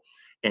goal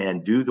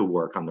and do the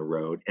work on the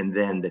road, and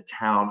then the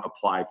town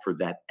apply for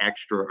that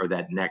extra or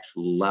that next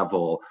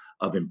level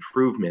of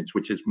improvements,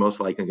 which is most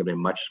likely going to be a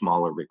much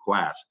smaller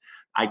request.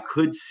 I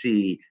could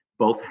see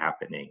both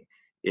happening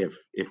if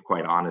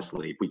quite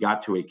honestly, if we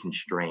got to a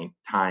constraint,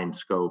 time,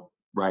 scope,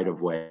 right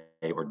of way,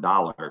 or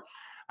dollar,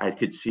 I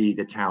could see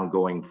the town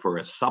going for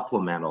a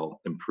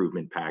supplemental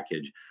improvement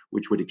package,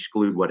 which would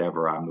exclude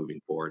whatever I'm moving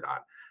forward on.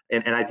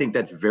 And I think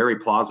that's very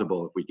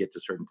plausible if we get to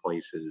certain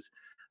places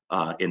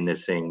in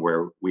this thing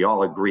where we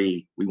all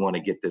agree we want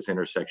to get this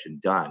intersection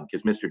done,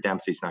 because Mr.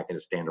 Dempsey's not going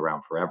to stand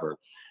around forever.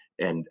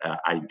 And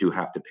I do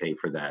have to pay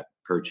for that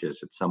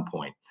purchase at some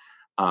point.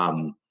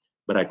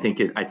 But I think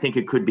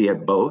it could be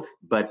at both.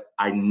 But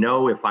I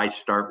know if I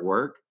start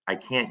work, I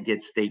can't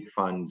get state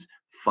funds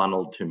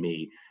funneled to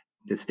me.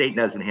 The state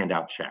doesn't hand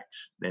out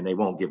checks, and they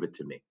won't give it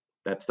to me.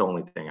 That's the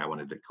only thing I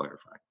wanted to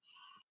clarify.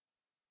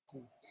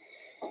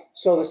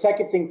 So the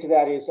second thing to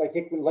that is, I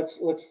think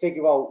let's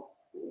figure out.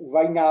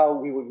 Right now,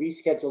 we would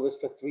reschedule this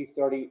for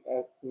 3:30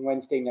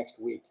 Wednesday next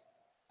week.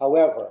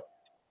 However,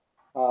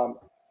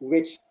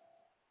 Rich,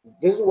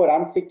 this is what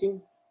I'm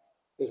thinking.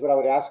 This is what I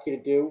would ask you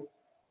to do.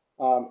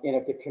 And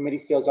if the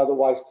committee feels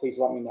otherwise, please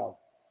let me know.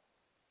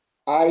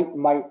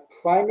 My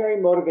primary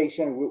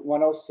motivation in Route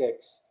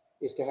 106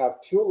 is to have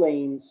 2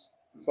 lanes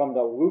from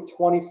the Route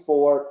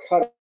 24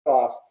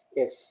 cutoff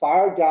as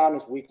far down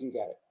as we can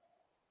get it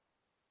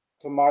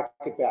to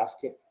Market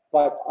Basket.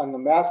 But on the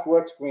Mass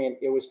Works grant,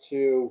 it was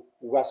to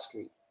West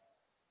Street.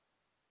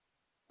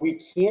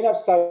 We can't have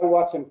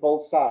sidewalks on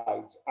both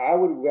sides. I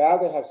would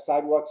rather have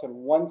sidewalks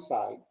on one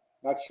side.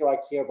 Not sure I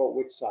care about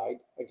which side.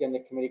 Again, the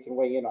committee can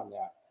weigh in on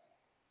that.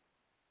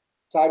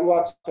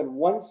 Sidewalks on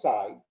one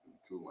side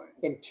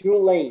in 2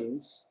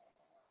 lanes.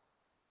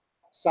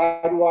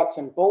 Sidewalks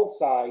on both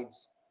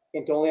sides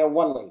and only on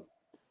 1 lane.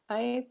 I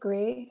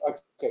agree.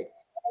 Okay.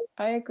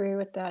 I agree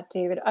with that,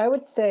 David. I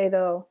would say,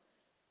 though,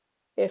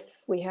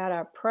 if we had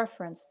our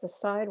preference, the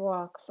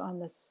sidewalks on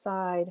the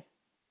side,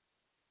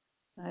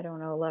 I don't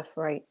know, left,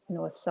 right,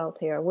 north, south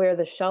here, where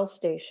the Shell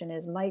station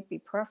is, might be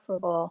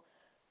preferable.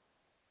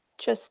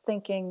 Just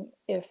thinking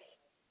if,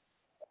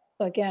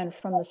 again,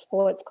 from the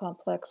sports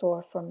complex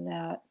or from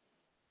that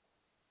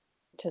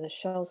to the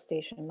Shell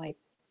station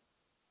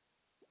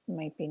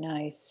might be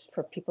nice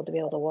for people to be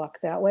able to walk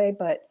that way.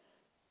 But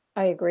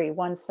I agree,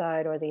 one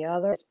side or the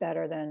other is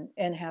better than,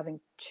 and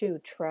having 2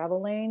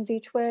 travel lanes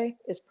each way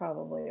is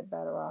probably a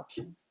better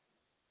option.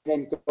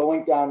 Then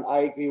going down,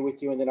 I agree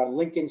with you. And then on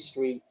Lincoln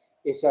Street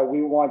is that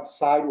we want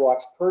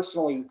sidewalks.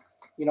 Personally,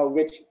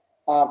 Rich,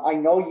 I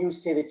know you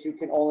say that you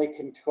can only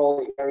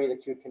control the area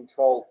that you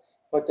control,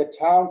 but the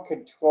town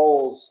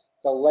controls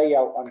the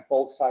layout on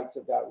both sides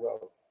of that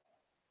road.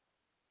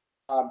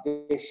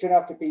 There shouldn't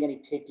have to be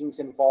any takings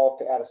involved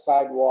to add a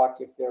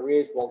sidewalk. If there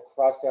is, we'll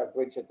cross that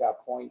bridge at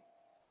that point.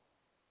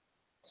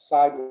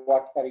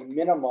 Sidewalk at a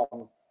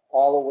minimum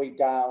all the way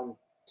down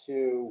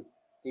to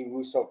the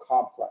Russo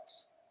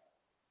complex.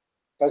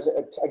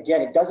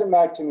 Again, it doesn't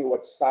matter to me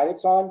what side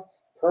it's on.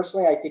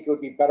 Personally, I think it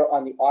would be better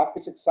on the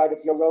opposite side of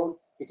your road,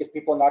 because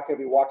people are not going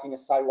to be walking a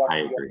sidewalk. I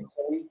agree.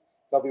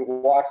 They'll be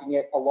walking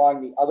it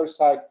along the other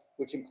side,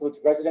 which includes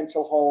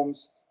residential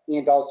homes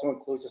and also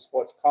includes the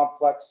sports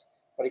complex.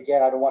 But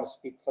again, I don't want to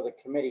speak for the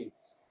committee.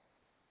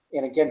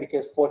 And again,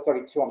 because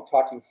 4:32, I'm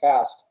talking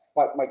fast.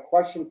 But my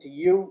question to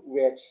you,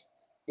 Rich,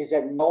 is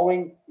that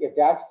knowing if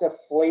that's the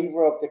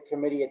flavor of the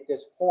committee at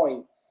this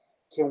point,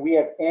 can we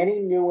have any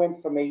new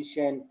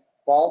information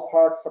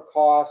ballpark for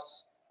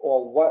costs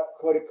or what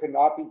could or could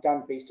not be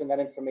done based on that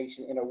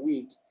information in a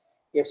week?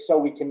 If so,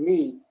 we can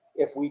meet.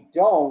 If we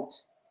don't,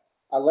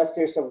 unless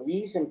there's a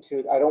reason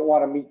to, I don't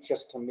want to meet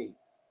just to meet.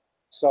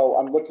 So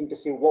I'm looking to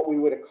see what we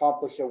would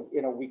accomplish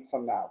in a week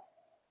from now.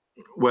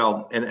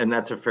 Well, and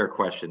that's a fair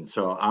question.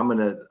 So I'm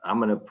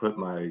gonna put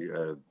my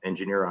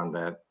engineer on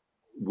that.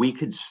 We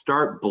could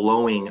start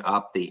blowing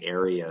up the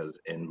areas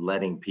and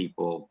letting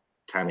people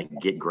kind of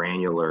get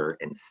granular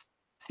and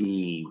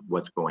see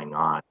what's going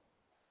on.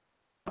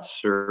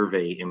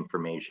 Survey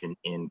information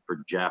in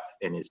for Jeff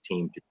and his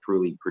team to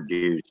truly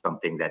produce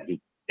something that he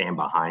can stand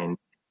behind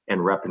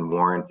and rep and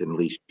warrant and at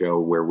least show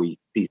where we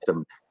see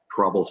some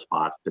trouble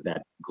spots to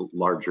that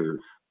larger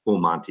full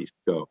Monty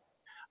scope.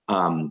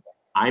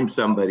 I'm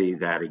somebody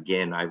that,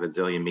 again, I have a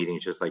zillion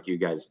meetings just like you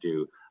guys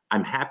do.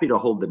 I'm happy to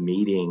hold the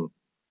meeting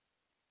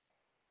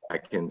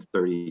seconds,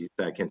 30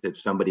 seconds. If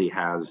somebody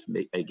has,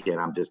 again,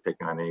 I'm just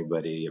picking on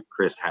anybody, if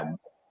Chris had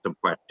some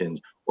questions,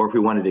 or if we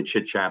wanted to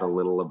chit chat a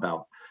little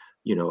about,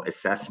 you know,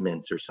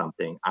 assessments or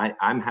something,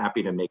 I'm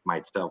happy to make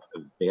myself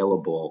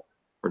available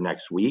for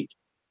next week.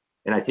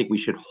 And I think we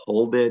should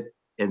hold it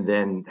and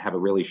then have a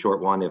really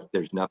short one if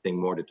there's nothing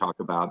more to talk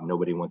about.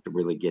 Nobody wants to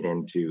really get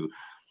into,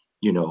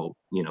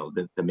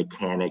 the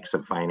mechanics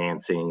of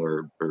financing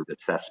or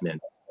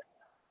assessment.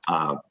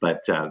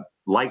 But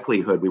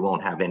likelihood we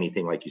won't have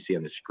anything like you see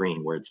on the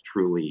screen where it's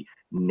truly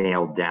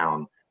nailed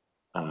down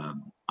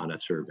on a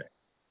survey.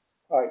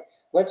 All right,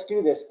 let's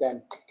do this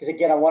then, because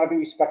again, I want to be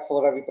respectful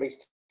of everybody's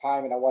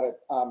time, and I want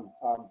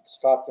to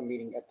stop the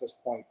meeting at this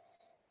point.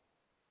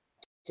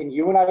 Can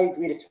you and I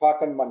agree to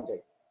talk on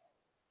Monday?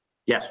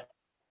 Yes.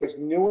 There's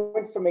new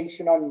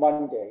information on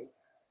Monday,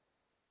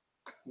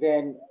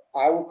 then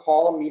I will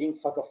call a meeting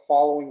for the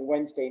following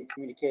Wednesday and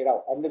communicate it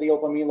out. Under the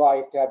open meeting law,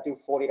 you have to do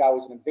 48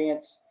 hours in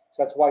advance,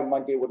 so that's why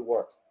Monday would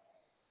work.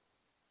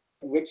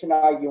 Rich and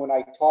I, you and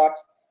I talked.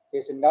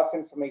 There's enough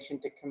information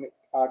to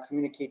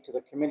communicate to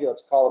the committee.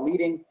 Let's call a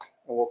meeting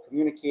and we'll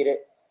communicate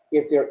it.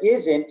 If there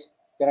isn't,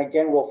 then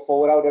again, we'll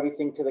forward out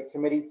everything to the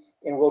committee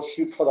and we'll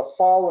shoot for the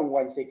following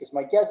Wednesday, because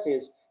my guess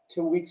is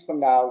 2 weeks from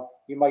now,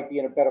 you might be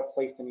in a better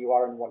place than you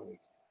are in 1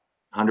 week.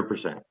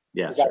 100%.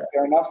 Yes, is that sir.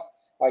 fair enough?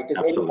 All right.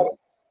 Absolutely.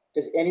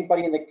 Does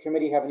anybody in the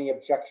committee have any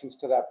objections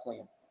to that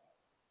plan?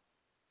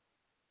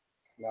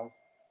 No?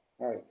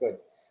 All right, good.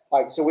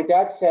 All right, so with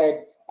that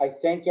said, I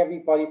thank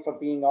everybody for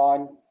being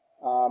on.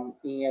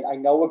 And I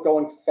know we're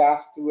going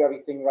fast through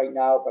everything right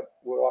now, but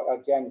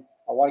again,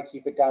 I want to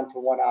keep it down to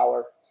 1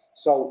 hour.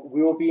 So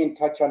we will be in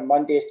touch on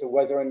Monday as to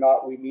whether or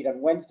not we meet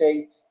on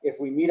Wednesday. If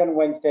we meet on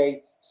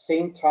Wednesday,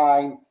 same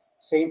time,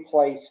 same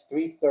place,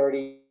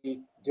 3:30,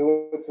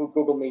 do it through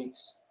Google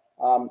Meets,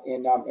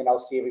 and I'll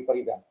see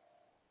everybody then.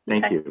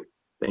 Thank Okay. you.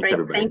 Thanks, Great,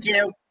 everybody. thank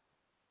you.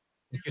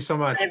 Thank you so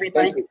much.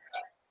 Everybody. Thank you.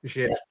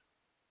 Appreciate it.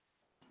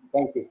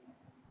 Thank you.